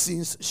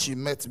since she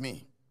met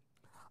me.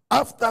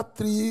 After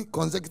 3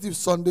 consecutive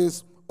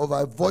Sundays of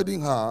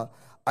avoiding her,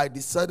 I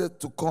decided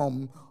to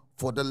come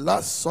for the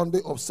last Sunday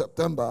of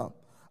September,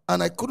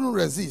 and I couldn't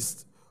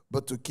resist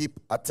but to keep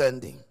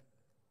attending.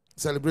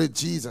 Celebrate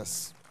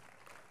Jesus.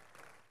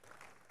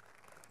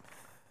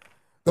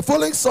 The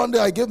following Sunday,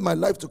 I gave my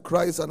life to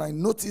Christ, and I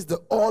noticed the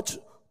urge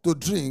to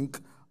drink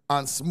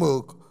and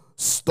smoke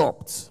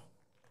stopped.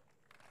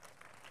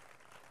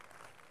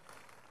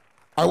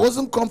 I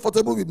wasn't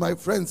comfortable with my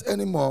friends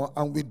anymore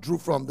and withdrew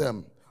from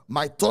them.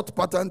 My thought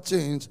pattern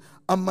changed,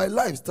 and my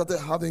life started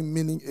having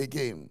meaning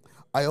again.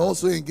 I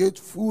also engaged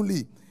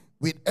fully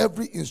with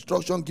every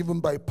instruction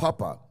given by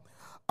Papa.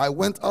 I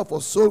went out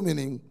for soul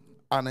winning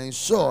and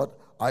ensured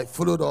I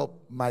followed up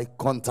my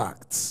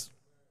contacts.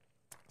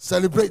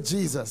 Celebrate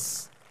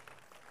Jesus.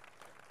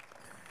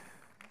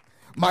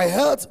 My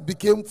health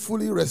became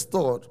fully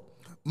restored.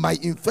 My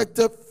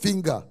infected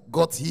finger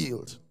got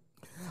healed.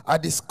 I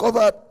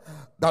discovered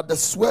that the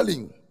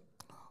swelling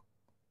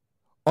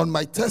on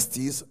my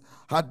testes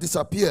had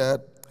disappeared,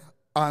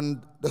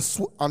 and the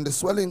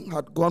swelling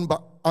had gone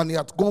back, and it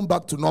had gone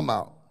back to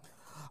normal,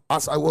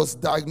 as I was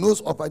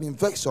diagnosed of an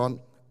infection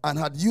and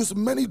had used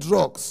many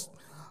drugs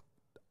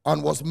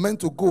and was meant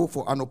to go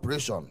for an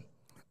operation.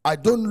 I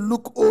don't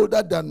look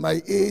older than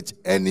my age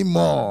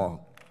anymore.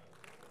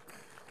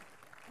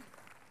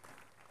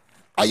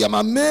 I am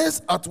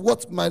amazed at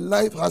what my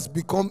life has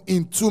become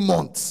in 2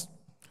 months.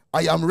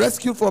 I am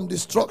rescued from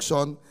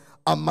destruction,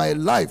 and my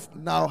life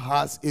now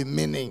has a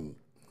meaning.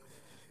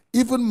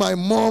 Even my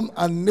mom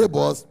and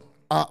neighbors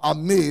are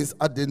amazed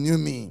at the new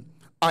me.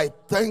 I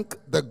thank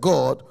the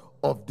God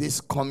of this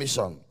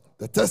commission.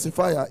 The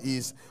testifier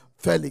is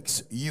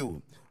Felix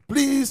Yu.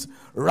 Please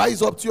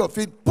rise up to your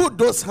feet. Put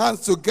those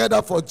hands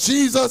together for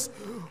Jesus,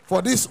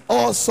 for these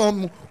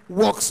awesome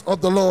works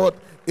of the Lord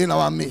in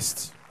our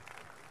midst.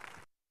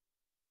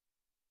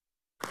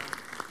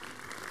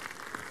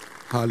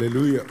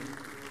 Hallelujah.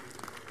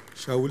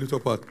 Shall we lift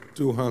up our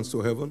 2 hands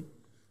to heaven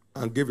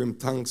and give him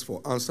thanks for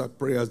answered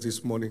prayers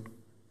this morning?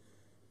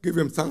 Give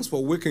him thanks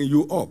for waking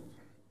you up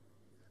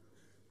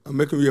and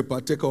making you a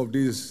partaker of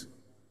this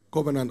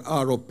covenant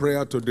hour of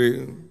prayer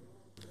today.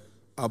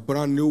 A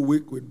brand new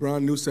week with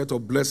brand new set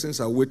of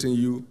blessings awaiting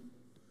you.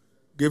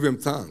 Give him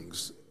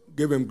thanks.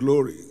 Give him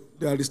glory.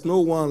 There is no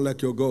one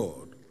like your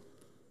God.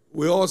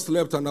 We all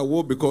slept and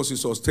awoke because he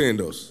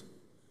sustained us.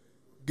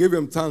 Give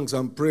him thanks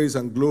and praise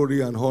and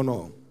glory and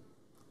honor.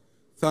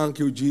 Thank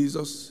you,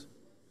 Jesus,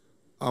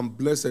 and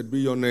blessed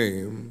be your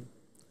name.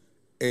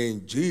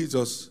 In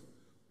Jesus'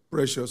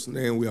 precious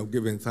name we have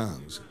given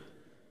thanks.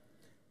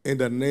 In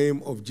the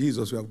name of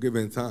Jesus we have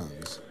given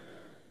thanks.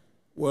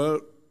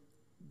 Well,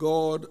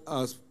 God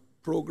has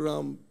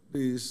programmed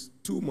these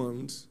 2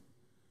 months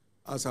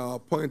as our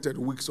appointed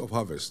weeks of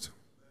harvest.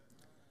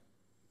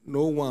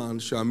 No one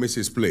shall miss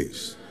his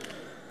place.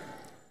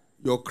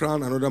 Your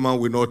crown another man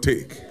will not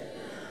take.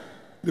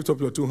 Lift up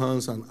your 2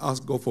 hands and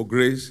ask God for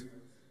grace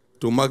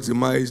to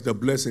maximize the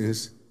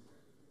blessings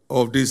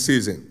of this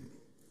season.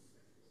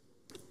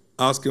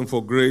 Ask him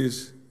for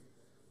grace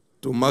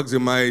to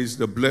maximize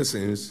the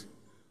blessings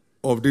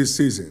of this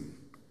season.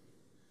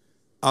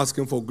 Ask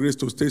him for grace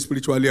to stay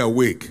spiritually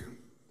awake.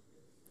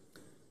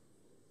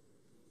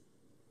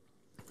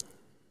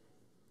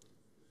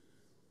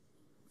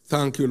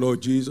 Thank you,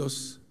 Lord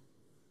Jesus.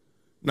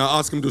 Now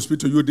ask him to speak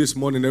to you this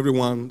morning,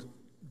 everyone.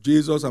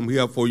 Jesus, I'm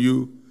here for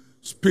you.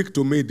 Speak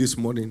to me this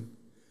morning.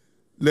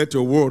 Let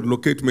your word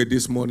locate me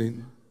this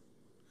morning.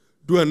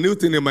 Do a new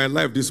thing in my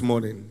life this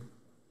morning.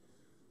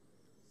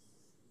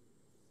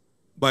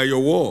 By your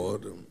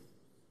word,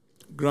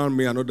 grant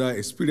me another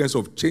experience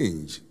of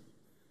change.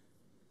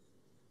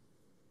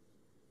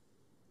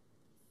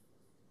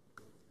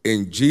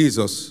 In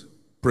Jesus'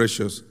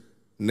 precious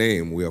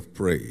name we have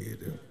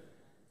prayed.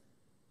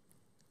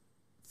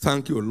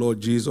 Thank you,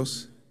 Lord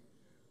Jesus,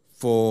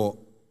 for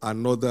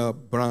another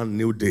brand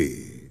new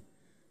day.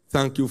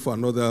 Thank you for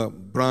another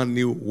brand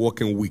new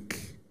working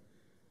week.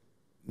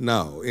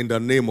 Now, in the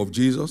name of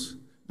Jesus,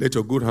 let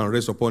your good hand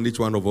rest upon each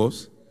one of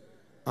us.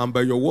 And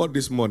by your word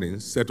this morning,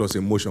 set us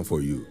in motion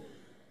for you.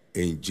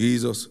 In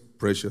Jesus'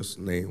 precious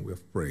name we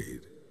have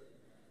prayed.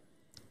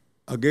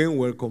 Again,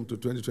 welcome to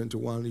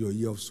 2021, your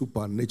year of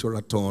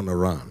supernatural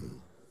turnaround.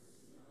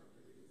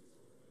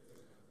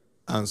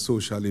 And so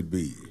shall it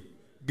be.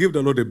 Give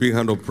the Lord a big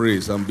hand of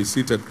praise and be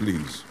seated,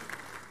 please.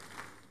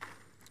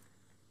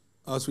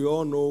 As we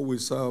all know, we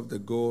serve the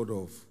God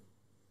of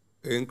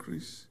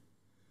increase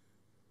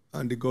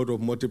and the God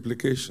of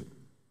multiplication.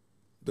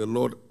 The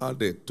Lord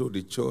added to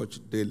the church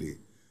daily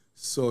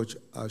such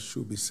as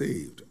should be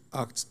saved.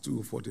 Acts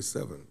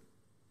 2:47.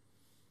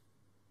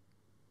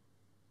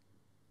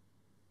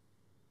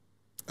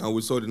 And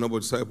we saw the number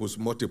of disciples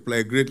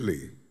multiply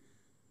greatly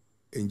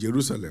in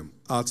Jerusalem.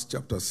 Acts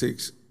chapter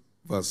 6,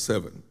 verse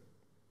 7.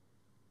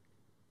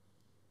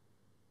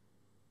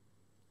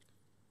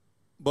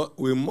 But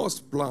we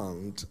must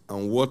plant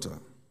and water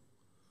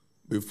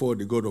before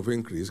the God of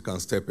increase can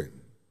step in.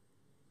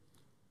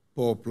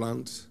 Paul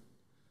plants,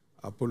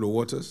 Apollo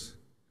waters,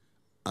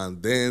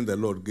 and then the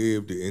Lord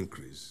gave the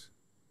increase.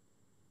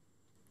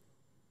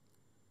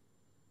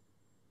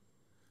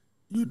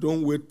 You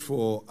don't wait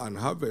for an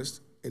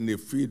harvest in a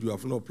field you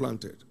have not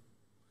planted,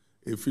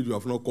 a field you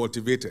have not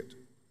cultivated.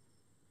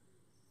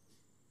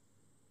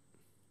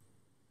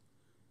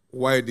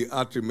 While the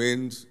earth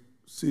remains,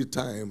 seed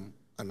time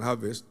and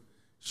harvest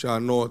shall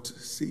not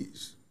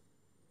cease.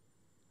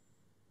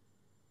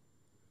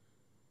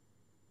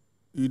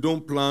 You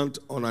don't plant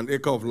on an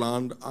acre of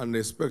land and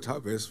expect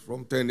harvest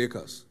from 10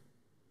 acres.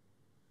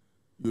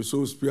 You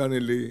sow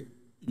sparingly,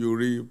 you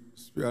reap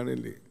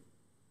sparingly.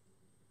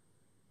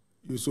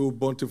 You sow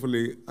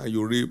bountifully and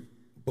you reap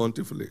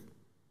bountifully.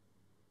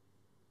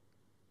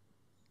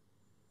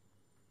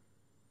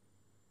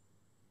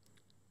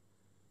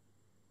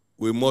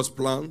 We must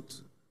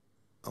plant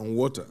and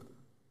water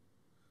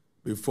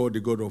before the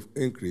God of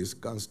increase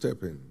can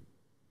step in.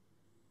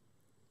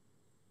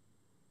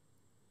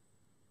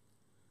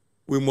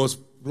 We must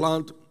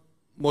plant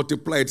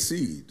multiplied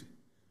seed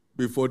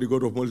before the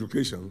God of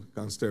multiplication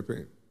can step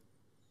in.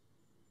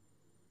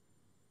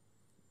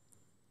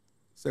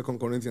 2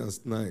 Corinthians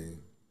 9,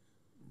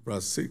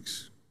 verse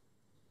 6.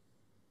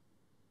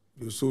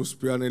 You sow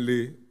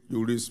sparingly,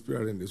 you reap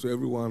sparingly. So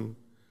everyone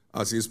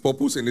has his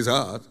purpose in his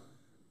heart,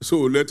 so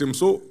let him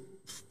sow.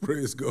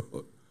 Praise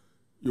God.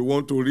 You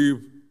want to reap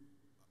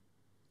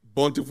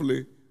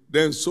bountifully,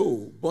 then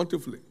sow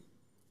bountifully.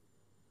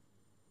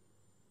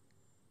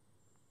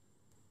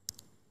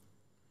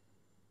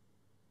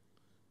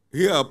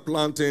 Here,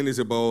 planting is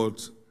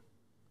about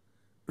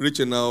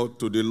reaching out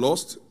to the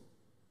lost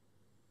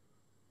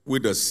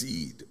with the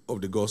seed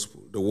of the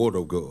gospel, the word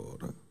of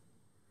God,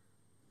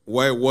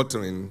 while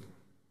watering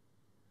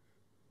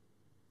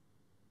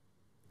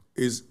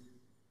is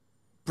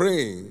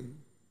praying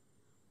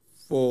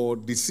for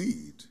the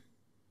seed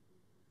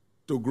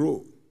to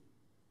grow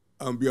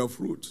and bear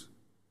fruit,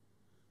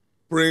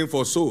 praying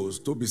for souls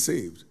to be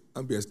saved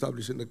and be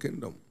established in the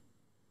kingdom.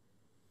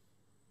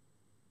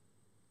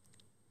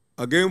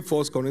 Again,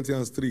 1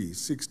 Corinthians 3,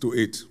 6 to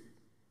 8.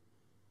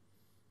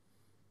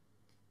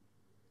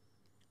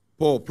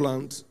 Paul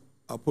plants,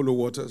 Apollo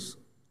waters,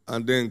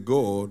 and then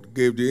God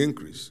gave the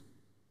increase.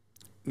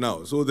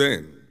 Now, so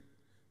then,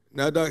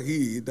 neither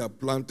he that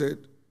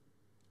planted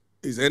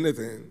is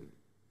anything,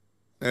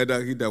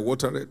 neither he that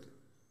watered,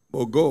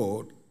 but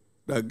God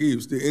that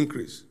gives the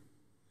increase.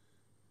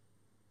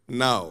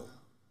 Now,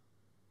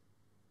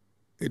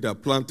 he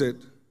that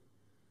planted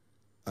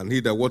and he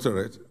that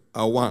watered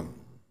are one,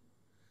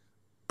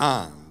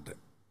 and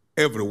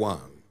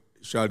everyone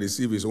shall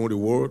receive his own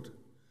reward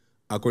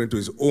according to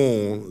his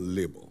own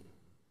labor.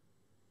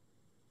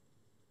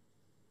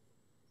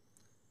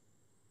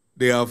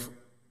 They have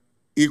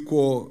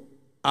equal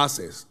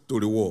access to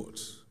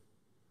rewards.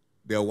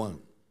 They are one.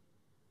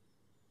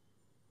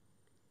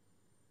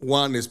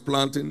 One is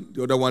planting,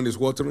 the other one is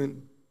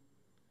watering.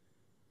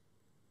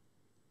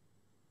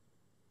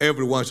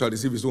 Everyone shall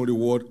receive his own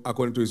reward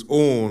according to his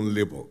own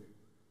labor.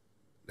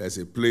 There's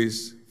a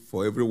place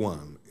for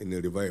everyone in a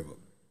revival.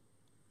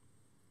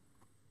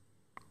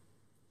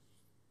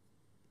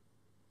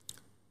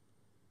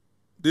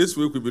 This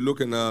week we'll be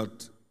looking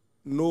at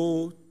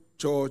no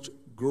church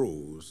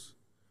grows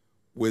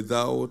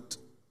without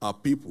a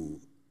people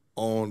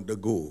on the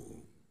go.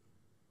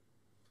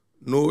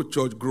 No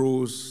church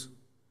grows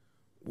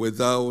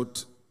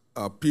without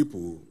a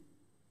people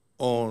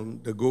on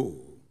the go.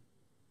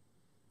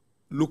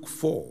 Luke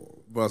 4,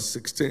 verse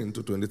 16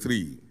 to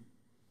 23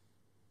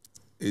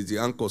 is the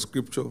anchor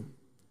scripture.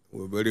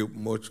 We're very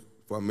much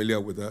familiar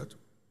with that.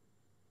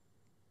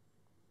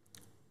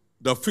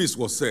 The feast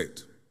was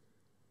set.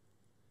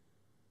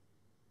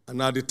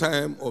 And at the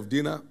time of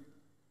dinner,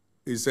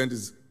 he sent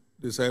his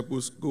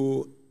disciples,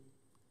 go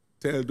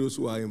tell those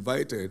who are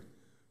invited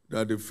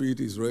that the feast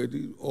is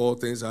ready, all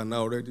things are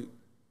now ready.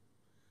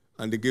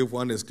 And they gave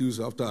one excuse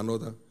after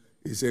another.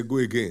 He said, go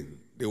again.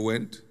 They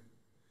went.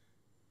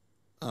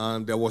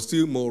 And there was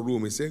still more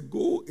room. He said,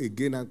 go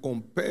again and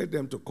compel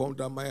them to come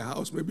that my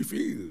house may be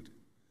filled.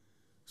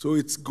 So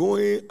it's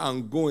going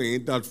and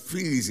going that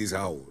fills his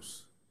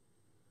house.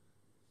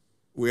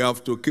 We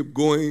have to keep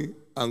going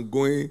and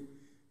going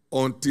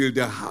until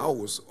the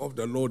house of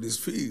the Lord is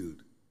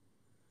filled.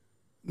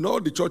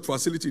 Not the church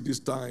facility this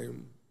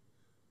time,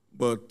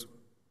 but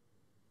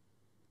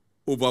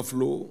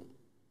overflow,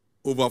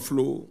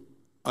 overflow,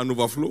 and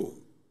overflow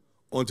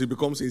until it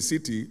becomes a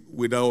city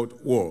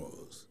without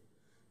walls.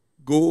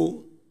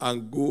 Go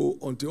and go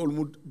until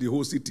almost the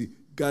whole city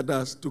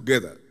gathers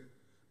together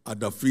at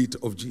the feet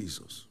of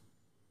Jesus.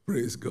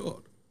 Praise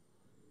God.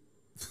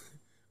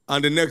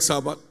 And the next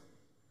Sabbath,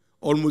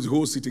 almost the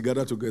whole city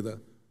gathered together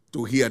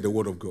to hear the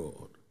word of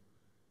God.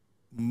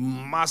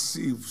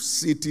 Massive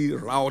city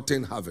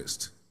routing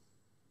harvest.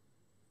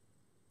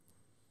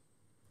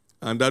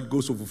 And that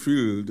goes to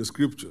fulfill the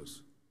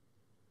scriptures.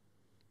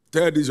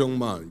 Tell this young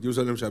man,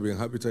 Jerusalem shall be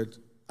inhabited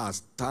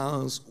as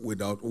towns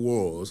without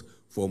walls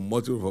for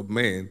multitude of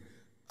men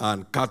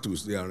and cattle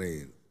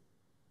therein.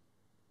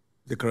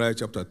 Zechariah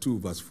chapter 2,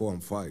 verse 4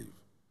 and 5.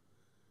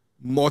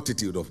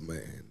 Multitude of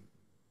men.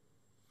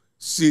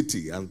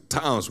 City and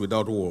towns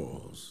without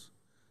walls.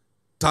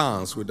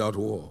 Towns without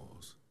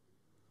walls.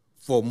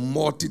 For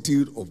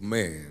multitude of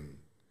men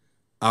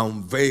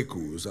and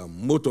vehicles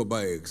and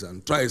motorbikes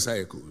and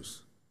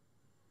tricycles.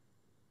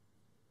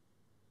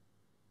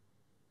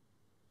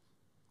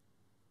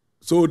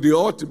 So the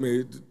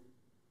ultimate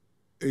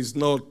is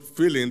not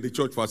filling the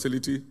church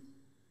facility,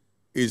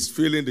 it's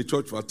filling the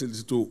church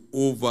facility to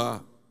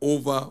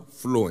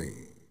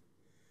overflowing.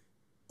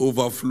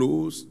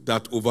 Overflows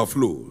that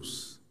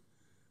overflows.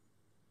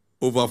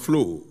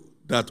 Overflow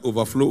that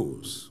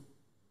overflows.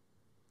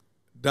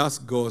 That's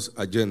God's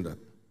agenda.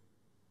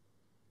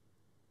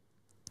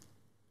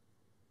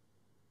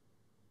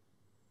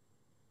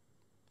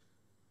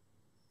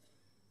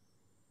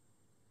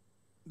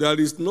 There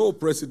is no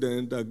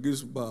president that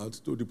gives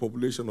birth to the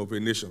population of a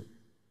nation.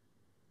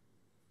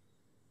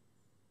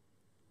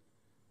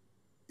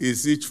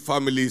 It's each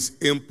family's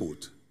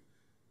input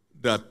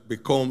that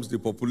becomes the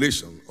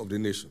population of the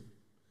nation.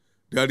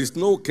 There is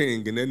no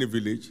king in any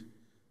village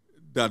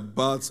that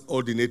births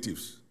all the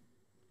natives.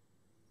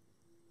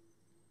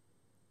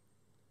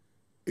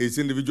 It's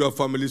individual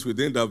families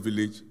within that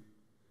village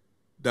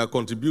that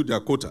contribute their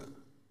quota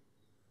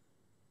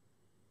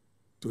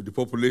to the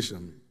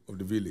population of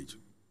the village.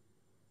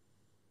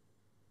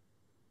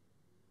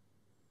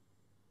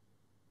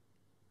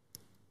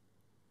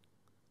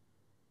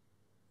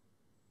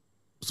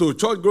 So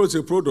church growth is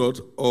a product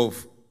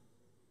of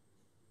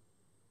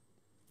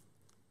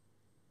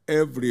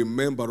every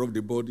member of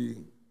the body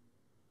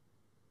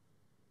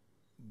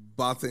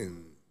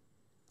birthing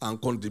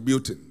and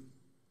contributing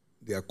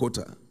their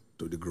quota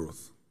to the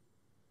growth.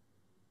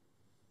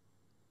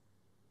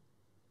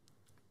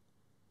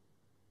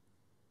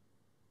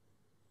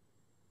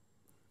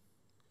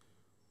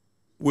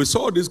 We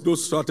saw this growth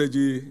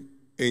strategy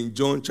in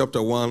John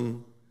chapter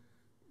 1,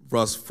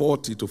 verse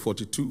 40 to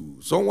 42.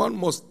 Someone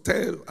must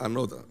tell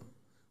another,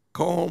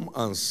 come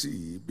and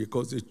see,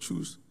 because they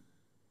choose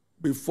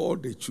before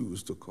they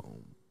choose to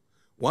come.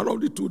 One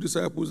of the two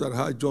disciples that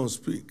heard John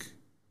speak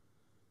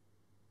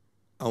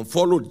and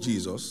followed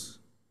Jesus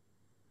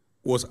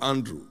was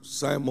Andrew,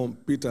 Simon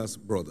Peter's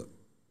brother.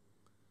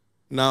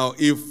 Now,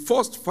 he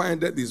first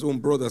findeth his own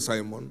brother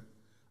Simon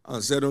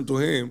and said unto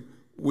him,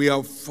 We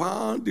have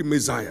found the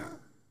Messiah,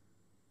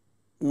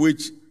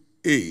 which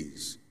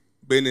is,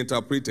 being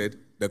interpreted,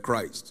 the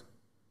Christ,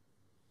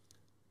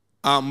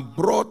 and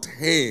brought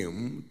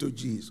him to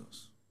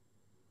Jesus.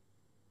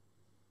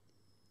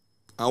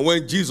 And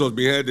when Jesus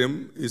beheld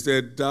him, he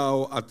said,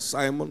 Thou art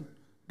Simon,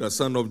 the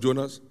son of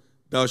Jonas,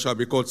 thou shalt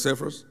be called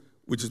Cephas,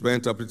 which is by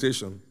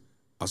interpretation,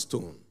 a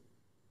stone.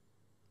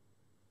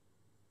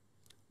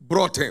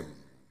 Brought him.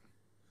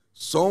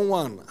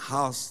 Someone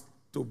has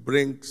to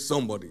bring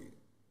somebody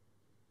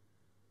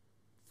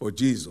for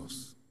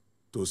Jesus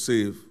to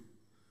save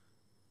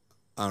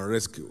and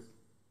rescue.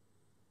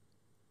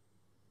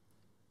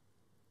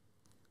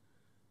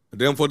 And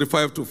then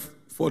 45 to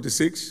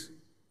 46,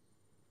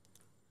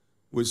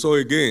 we saw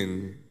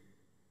again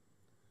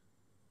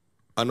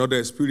another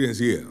experience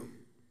here.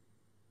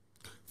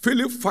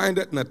 Philip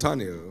findeth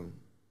Nathanael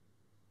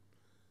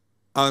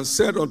and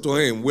said unto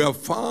him, We have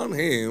found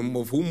him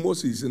of whom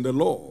Moses in the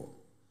law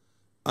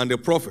and the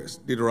prophets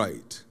did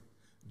write,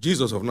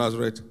 Jesus of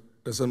Nazareth,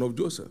 the son of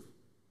Joseph.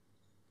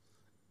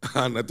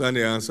 And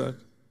Nathanael answered,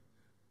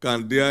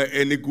 Can there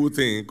any good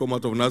thing come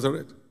out of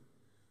Nazareth?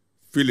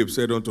 Philip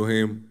said unto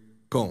him,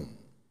 Come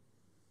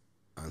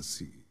and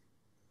see.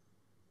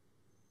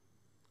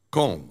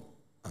 Come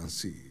and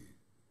see.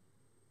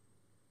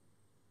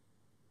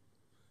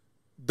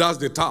 That's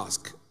the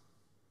task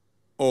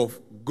of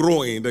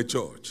growing the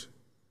church.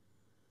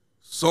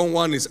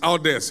 Someone is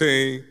out there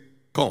saying,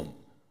 Come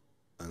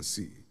and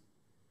see.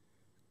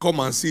 Come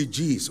and see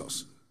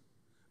Jesus,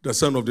 the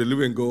Son of the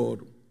living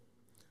God,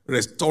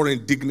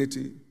 restoring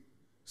dignity,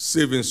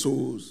 saving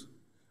souls,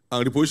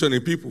 and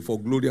repositioning people for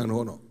glory and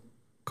honor.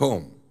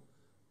 Come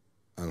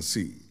and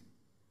see.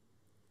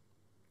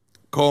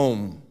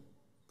 Come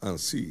and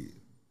see.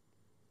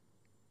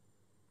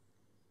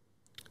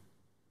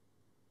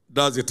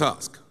 That's the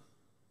task.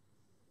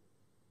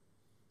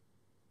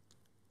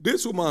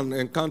 This woman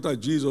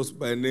encountered Jesus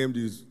by name,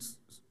 this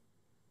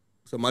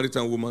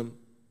Samaritan woman,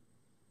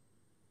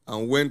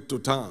 and went to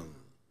town.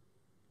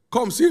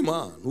 Come see a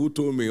man who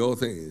told me all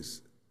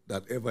things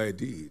that ever I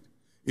did.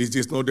 Is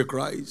this not the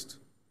Christ?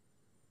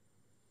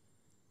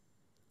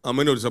 And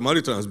many of the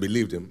Samaritans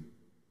believed him.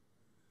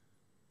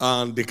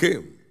 And they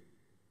came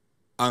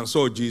and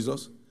saw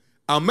Jesus.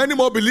 And many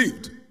more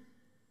believed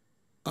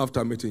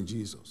after meeting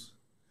Jesus.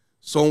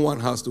 Someone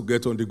has to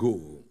get on the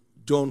go.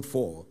 John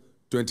 4,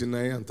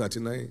 29 and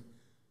 39.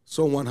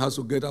 Someone has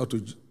to get out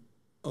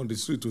on the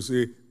street to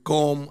say,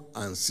 Come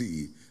and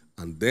see.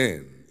 And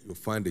then you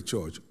find the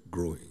church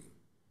growing.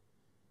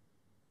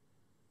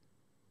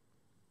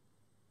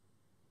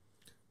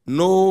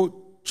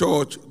 No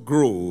church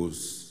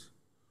grows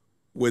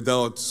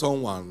without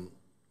someone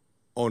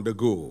on the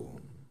go.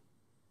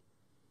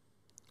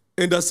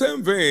 In the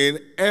same vein,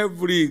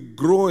 every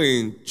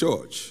growing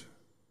church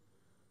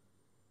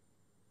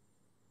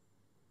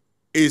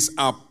is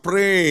a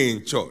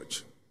praying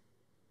church.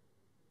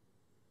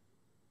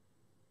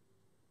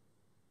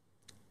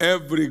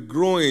 Every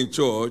growing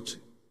church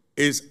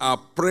is a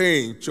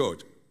praying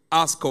church.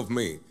 Ask of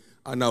me,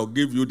 and I'll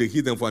give you the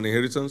heathen for an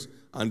inheritance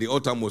and the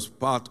uttermost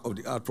part of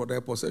the earth for thy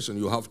possession.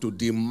 You have to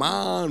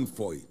demand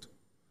for it.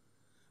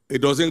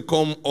 It doesn't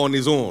come on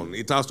its own.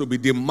 It has to be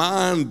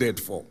demanded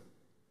for.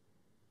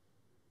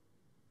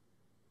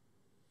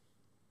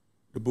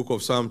 The book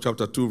of Psalm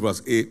chapter 2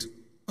 verse 8,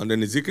 and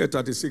then Ezekiel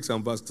 36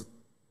 and verse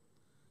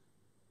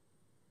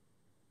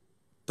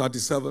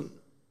 37.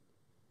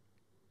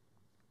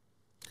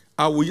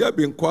 I will yet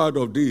be inquired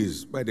of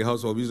these by the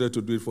house of Israel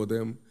to do it for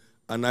them,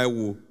 and I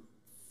will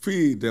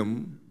feed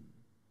them.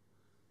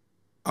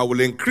 I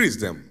will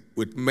increase them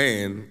with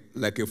men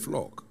like a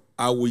flock.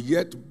 I will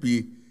yet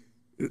be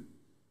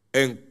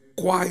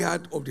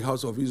inquired of the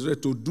house of Israel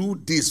to do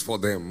this for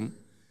them,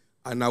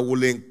 and I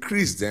will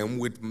increase them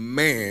with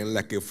men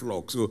like a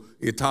flock. So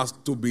it has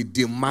to be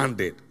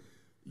demanded.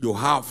 You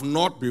have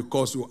not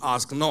because you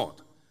ask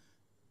not.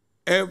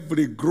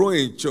 Every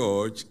growing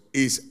church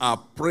is a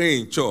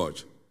praying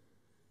church.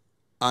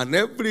 And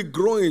every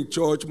growing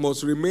church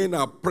must remain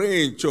a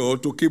praying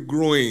church to keep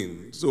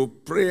growing. So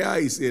prayer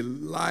is a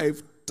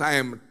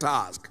lifetime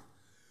task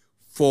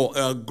for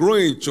a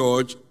growing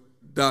church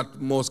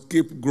that must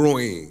keep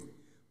growing.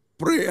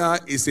 Prayer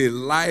is a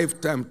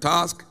lifetime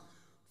task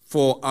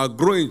for a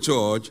growing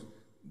church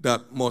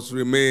that must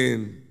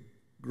remain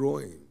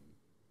growing.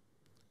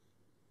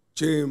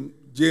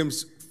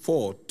 James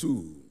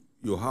 4:2,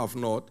 you have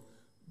not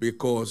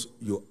because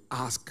you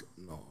ask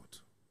not.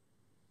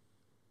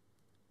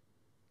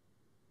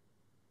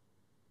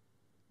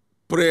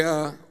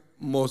 Prayer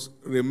must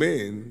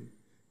remain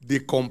the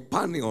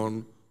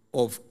companion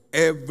of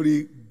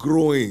every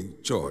growing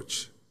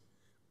church.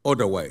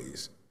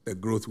 Otherwise, the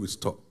growth will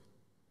stop.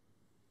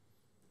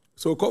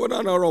 So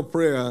covenant hour of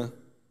prayer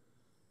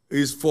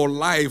is for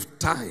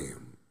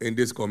lifetime in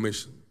this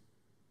commission.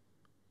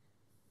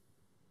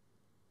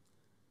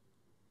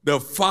 The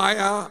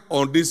fire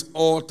on this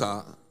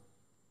altar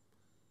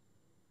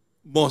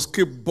must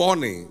keep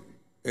burning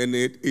in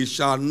it. It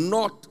shall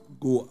not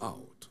go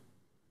out.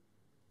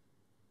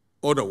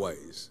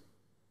 Otherwise,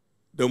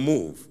 the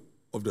move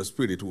of the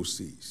Spirit will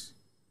cease.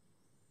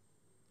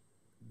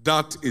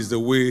 That is the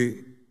way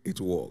it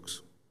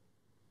works.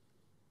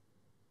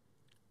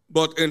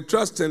 But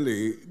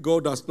interestingly,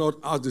 God does not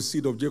ask the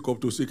seed of Jacob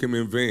to seek him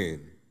in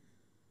vain.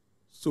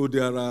 So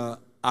there are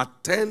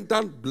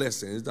attendant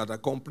blessings that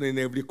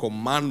accompany every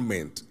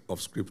commandment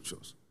of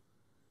scriptures.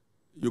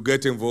 You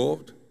get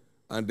involved,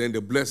 and then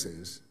the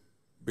blessings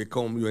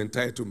become your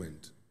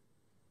entitlement.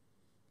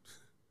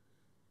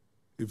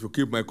 If you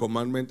keep my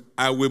commandment,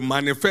 I will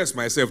manifest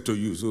myself to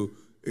you. So,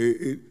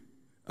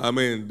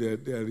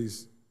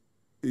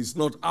 it's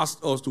not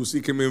asked us to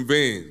seek him in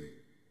vain.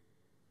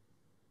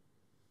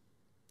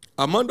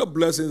 Among the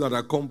blessings that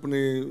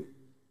accompany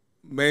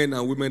men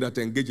and women that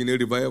engage in a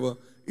revival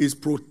is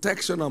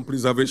protection and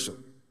preservation.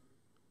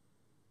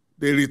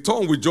 They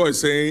return with joy,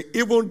 saying,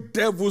 even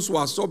devils who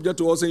are subject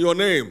to us in your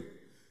name.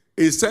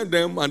 He sent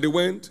them and they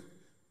went.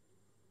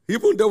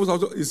 Even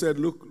devils, he said,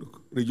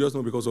 look, rejoice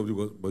not because of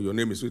you, but your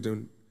name is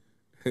written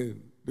in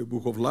the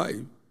book of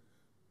life.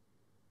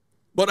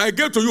 But I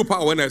gave to you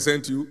power when I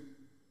sent you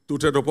to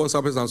tread upon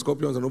serpents and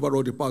scorpions and over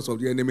all the powers of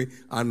the enemy,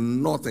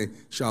 and nothing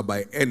shall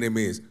by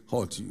enemies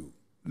hurt you.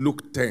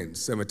 Luke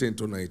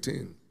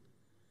 10:17-19.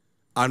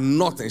 And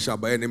nothing shall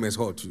by enemies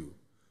hurt you.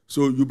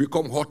 So you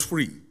become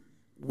hurt-free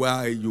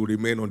while you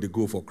remain on the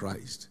go for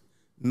Christ.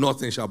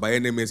 Nothing shall by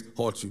enemies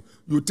hurt you.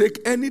 You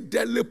take any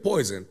deadly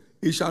poison,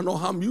 it shall not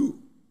harm you.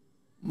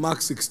 Mark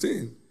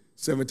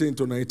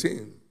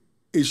 16:17-19.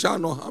 It shall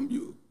not harm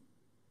you.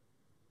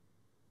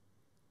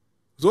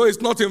 So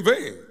it's not in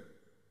vain.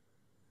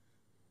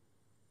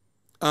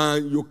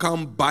 And you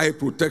can't buy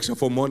protection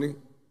for money,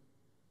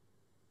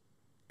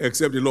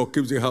 except the Lord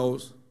keeps the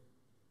house.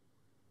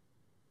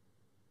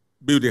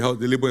 Build the house,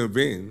 they labor in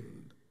vain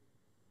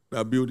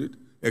that build it.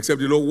 Except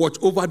the Lord watch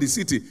over the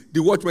city.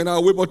 The watchmen are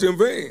away, but in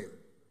vain.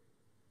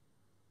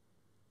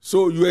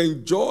 So you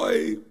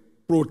enjoy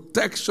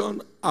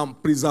protection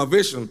and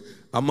preservation,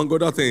 among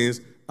other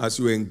things, as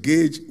you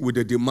engage with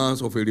the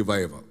demands of a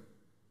revival.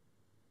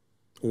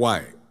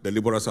 Why? The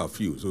laborers are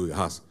few, so he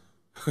has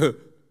a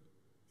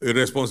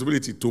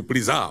responsibility to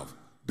preserve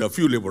the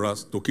few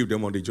laborers, to keep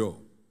them on the job.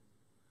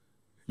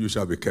 You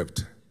shall be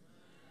kept.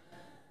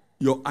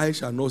 Your eyes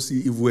shall not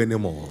see evil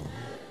anymore.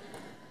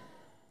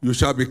 You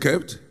shall be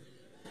kept.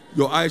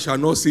 Your eyes shall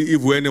not see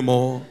evil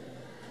anymore,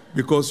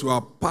 because you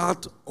are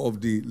part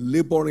of the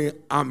laboring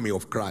army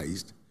of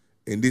Christ.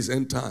 In this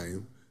end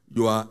time,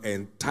 you are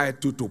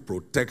entitled to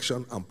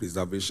protection and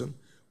preservation,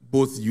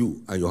 both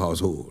you and your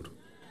household.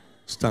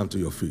 Stand to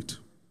your feet.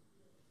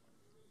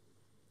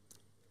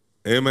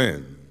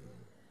 Amen.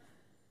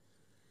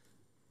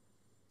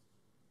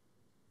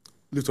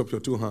 Lift up your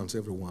two hands,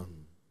 everyone.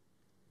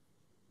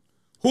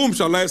 Whom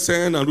shall I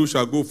send, and who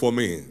shall go for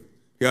me?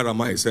 Here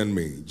am I, send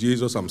me.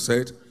 Jesus, I'm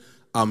set.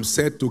 I'm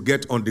set to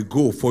get on the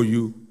go for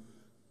you.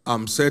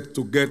 I'm set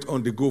to get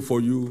on the go for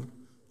you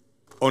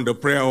on the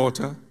prayer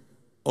altar,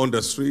 on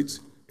the street,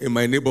 in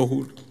my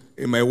neighborhood,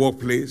 in my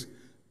workplace.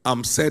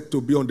 I'm set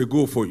to be on the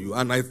go for you.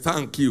 And I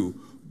thank you,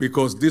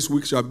 because this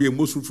week shall be a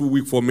most fruitful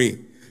week for me.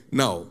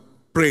 Now,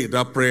 pray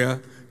that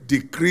prayer.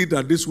 Decree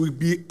that this will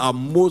be a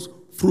most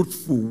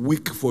fruitful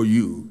week for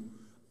you.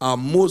 A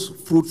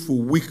most fruitful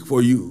week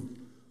for you.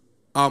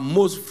 A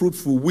most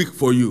fruitful week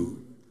for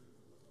you.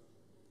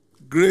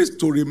 Grace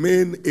to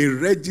remain a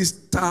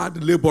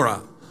registered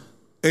laborer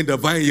in the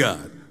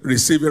vineyard.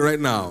 Receive it right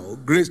now.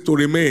 Grace to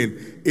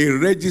remain a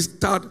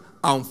registered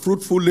and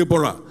fruitful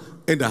laborer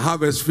in the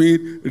harvest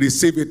field.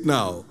 Receive it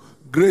now.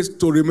 Grace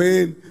to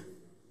remain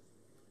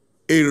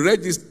a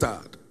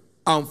registered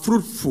and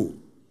fruitful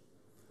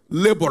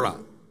laborer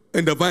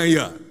in the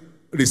vineyard.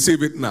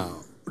 Receive it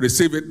now.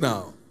 Receive it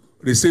now.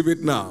 Receive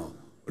it now.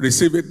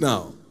 Receive it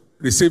now.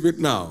 Receive it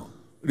now.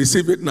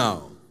 Receive it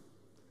now.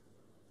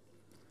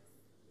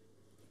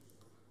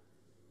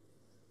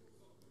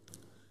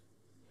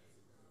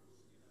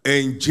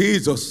 In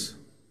Jesus'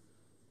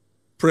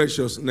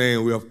 precious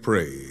name we have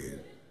prayed.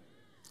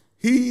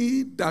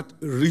 He that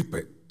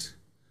reapeth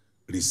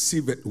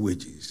receiveth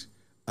wages,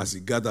 as he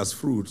gathers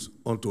fruits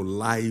unto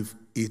life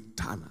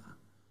eternal.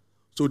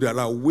 So there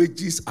are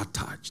wages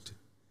attached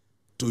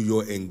to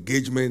your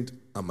engagement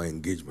and my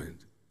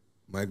engagement.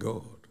 My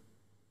God.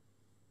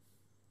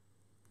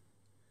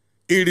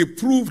 He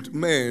reproved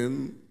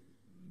men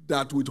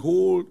that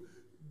withhold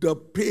the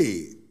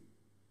pay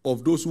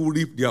of those who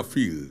reap their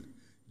field.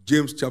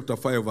 James chapter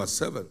 5 verse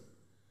 7.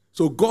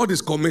 So God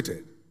is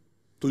committed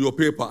to your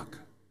pay pack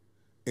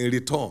in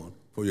return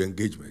for your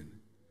engagement.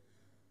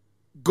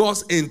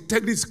 God's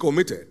integrity is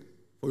committed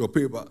for your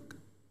payback.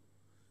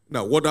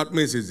 Now what that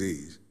means is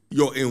this: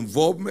 your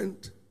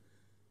involvement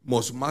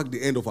must mark the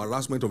end of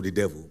harassment of the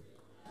devil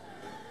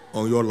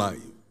on your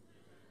life.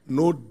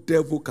 No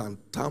devil can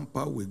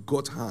tamper with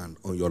God's hand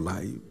on your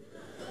life,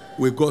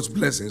 with God's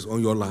blessings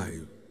on your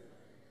life.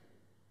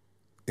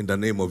 In the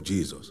name of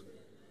Jesus.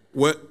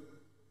 Well,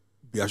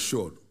 be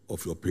assured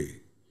of your pay.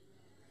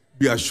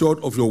 Be assured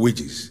of your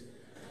wages.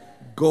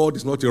 God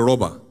is not a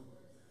robber.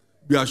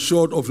 Be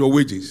assured of your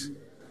wages.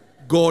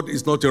 God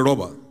is not a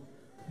robber.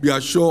 Be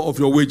assured of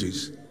your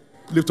wages.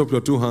 Lift up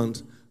your two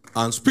hands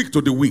and speak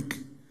to the week,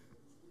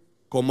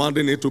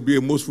 commanding it to be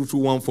a most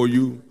fruitful one for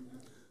you,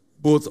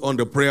 both on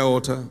the prayer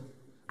altar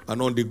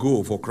and on the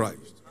go for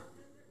Christ.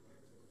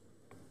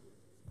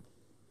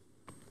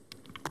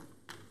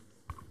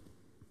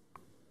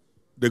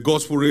 The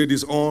gospel read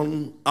is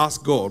on.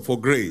 Ask God for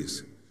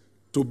grace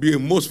to be a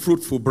most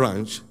fruitful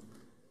branch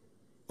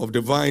of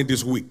the vine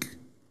this week.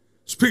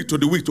 Speak to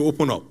the week to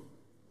open up.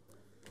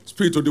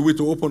 Speak to the week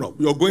to open up.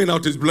 Your going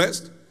out is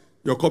blessed.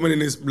 Your coming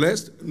in is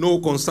blessed. No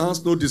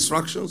concerns, no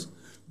distractions,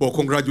 but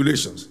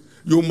congratulations.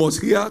 You must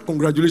hear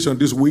congratulations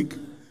this week.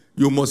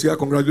 You must hear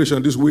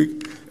congratulations this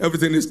week.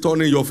 Everything is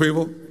turning in your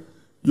favor.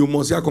 You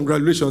must hear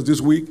congratulations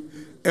this week.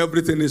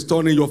 Everything is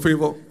turning in your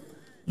favor.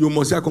 You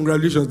must hear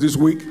congratulations this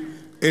week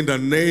in the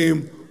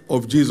name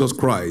of Jesus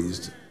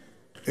Christ.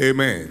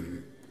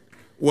 Amen.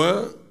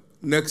 Well,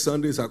 next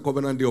Sunday is a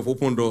covenant day of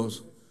open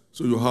doors.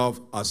 So you have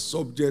a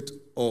subject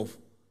of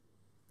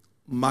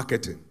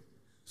marketing.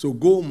 So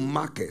go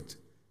market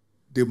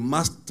the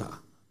master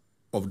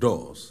of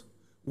doors.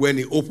 When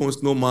he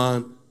opens, no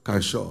man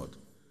can shut.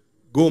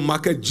 Go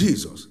market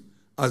Jesus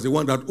as the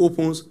one that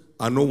opens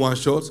and no one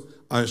shuts,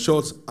 and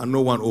shuts and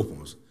no one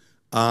opens.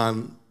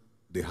 And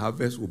the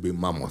harvest will be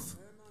mammoth.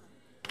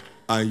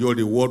 And your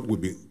reward will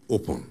be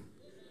open.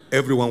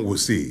 Everyone will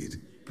see it.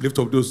 Lift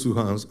up those two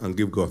hands and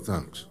give God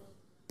thanks.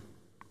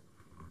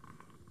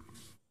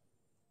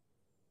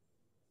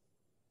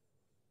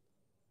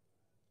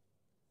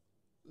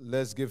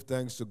 Let's give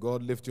thanks to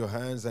God. Lift your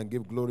hands and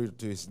give glory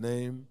to his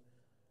name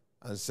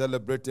and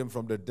celebrate him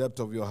from the depth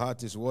of your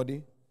heart is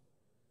worthy.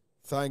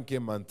 Thank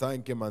him and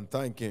thank him and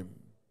thank him.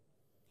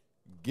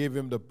 Give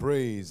him the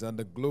praise and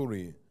the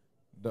glory,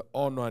 the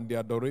honor and the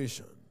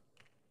adoration.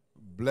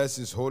 Bless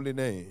his holy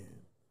name.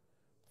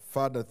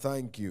 Father,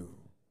 thank you.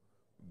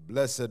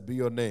 Blessed be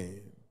your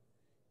name.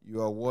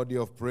 You are worthy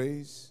of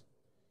praise.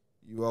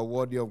 You are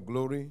worthy of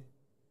glory.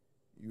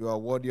 You are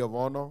worthy of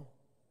honor.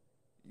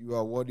 You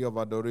are worthy of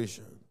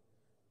adoration.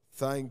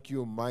 Thank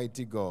you,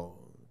 mighty God,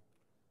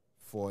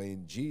 for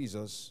in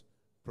Jesus'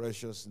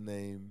 precious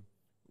name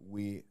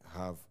we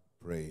have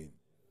prayed.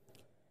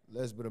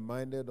 Let's be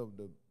reminded of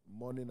the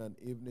morning and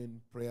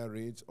evening prayer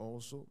reads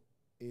also,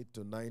 8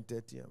 to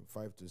 9:30 and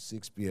 5 to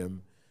 6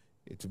 p.m.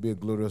 It will be a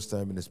glorious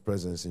time in his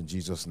presence in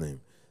Jesus' name.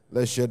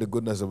 Let's share the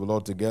goodness of the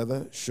Lord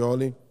together.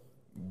 Surely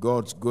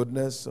God's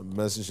goodness and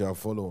mercy shall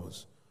follow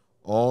us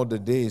all the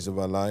days of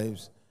our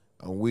lives,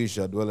 and we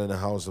shall dwell in the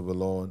house of the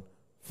Lord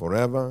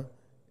forever.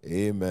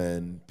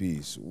 Amen.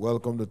 Peace.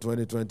 Welcome to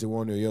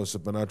 2021, your year of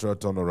supernatural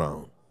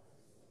turnaround.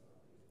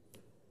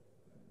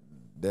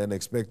 Then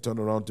expect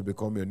turnaround to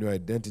become your new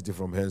identity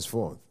from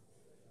henceforth.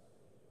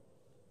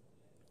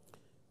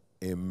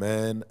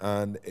 Amen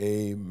and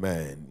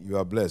amen. You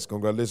are blessed.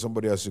 Congratulate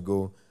somebody as you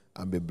go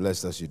and be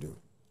blessed as you do.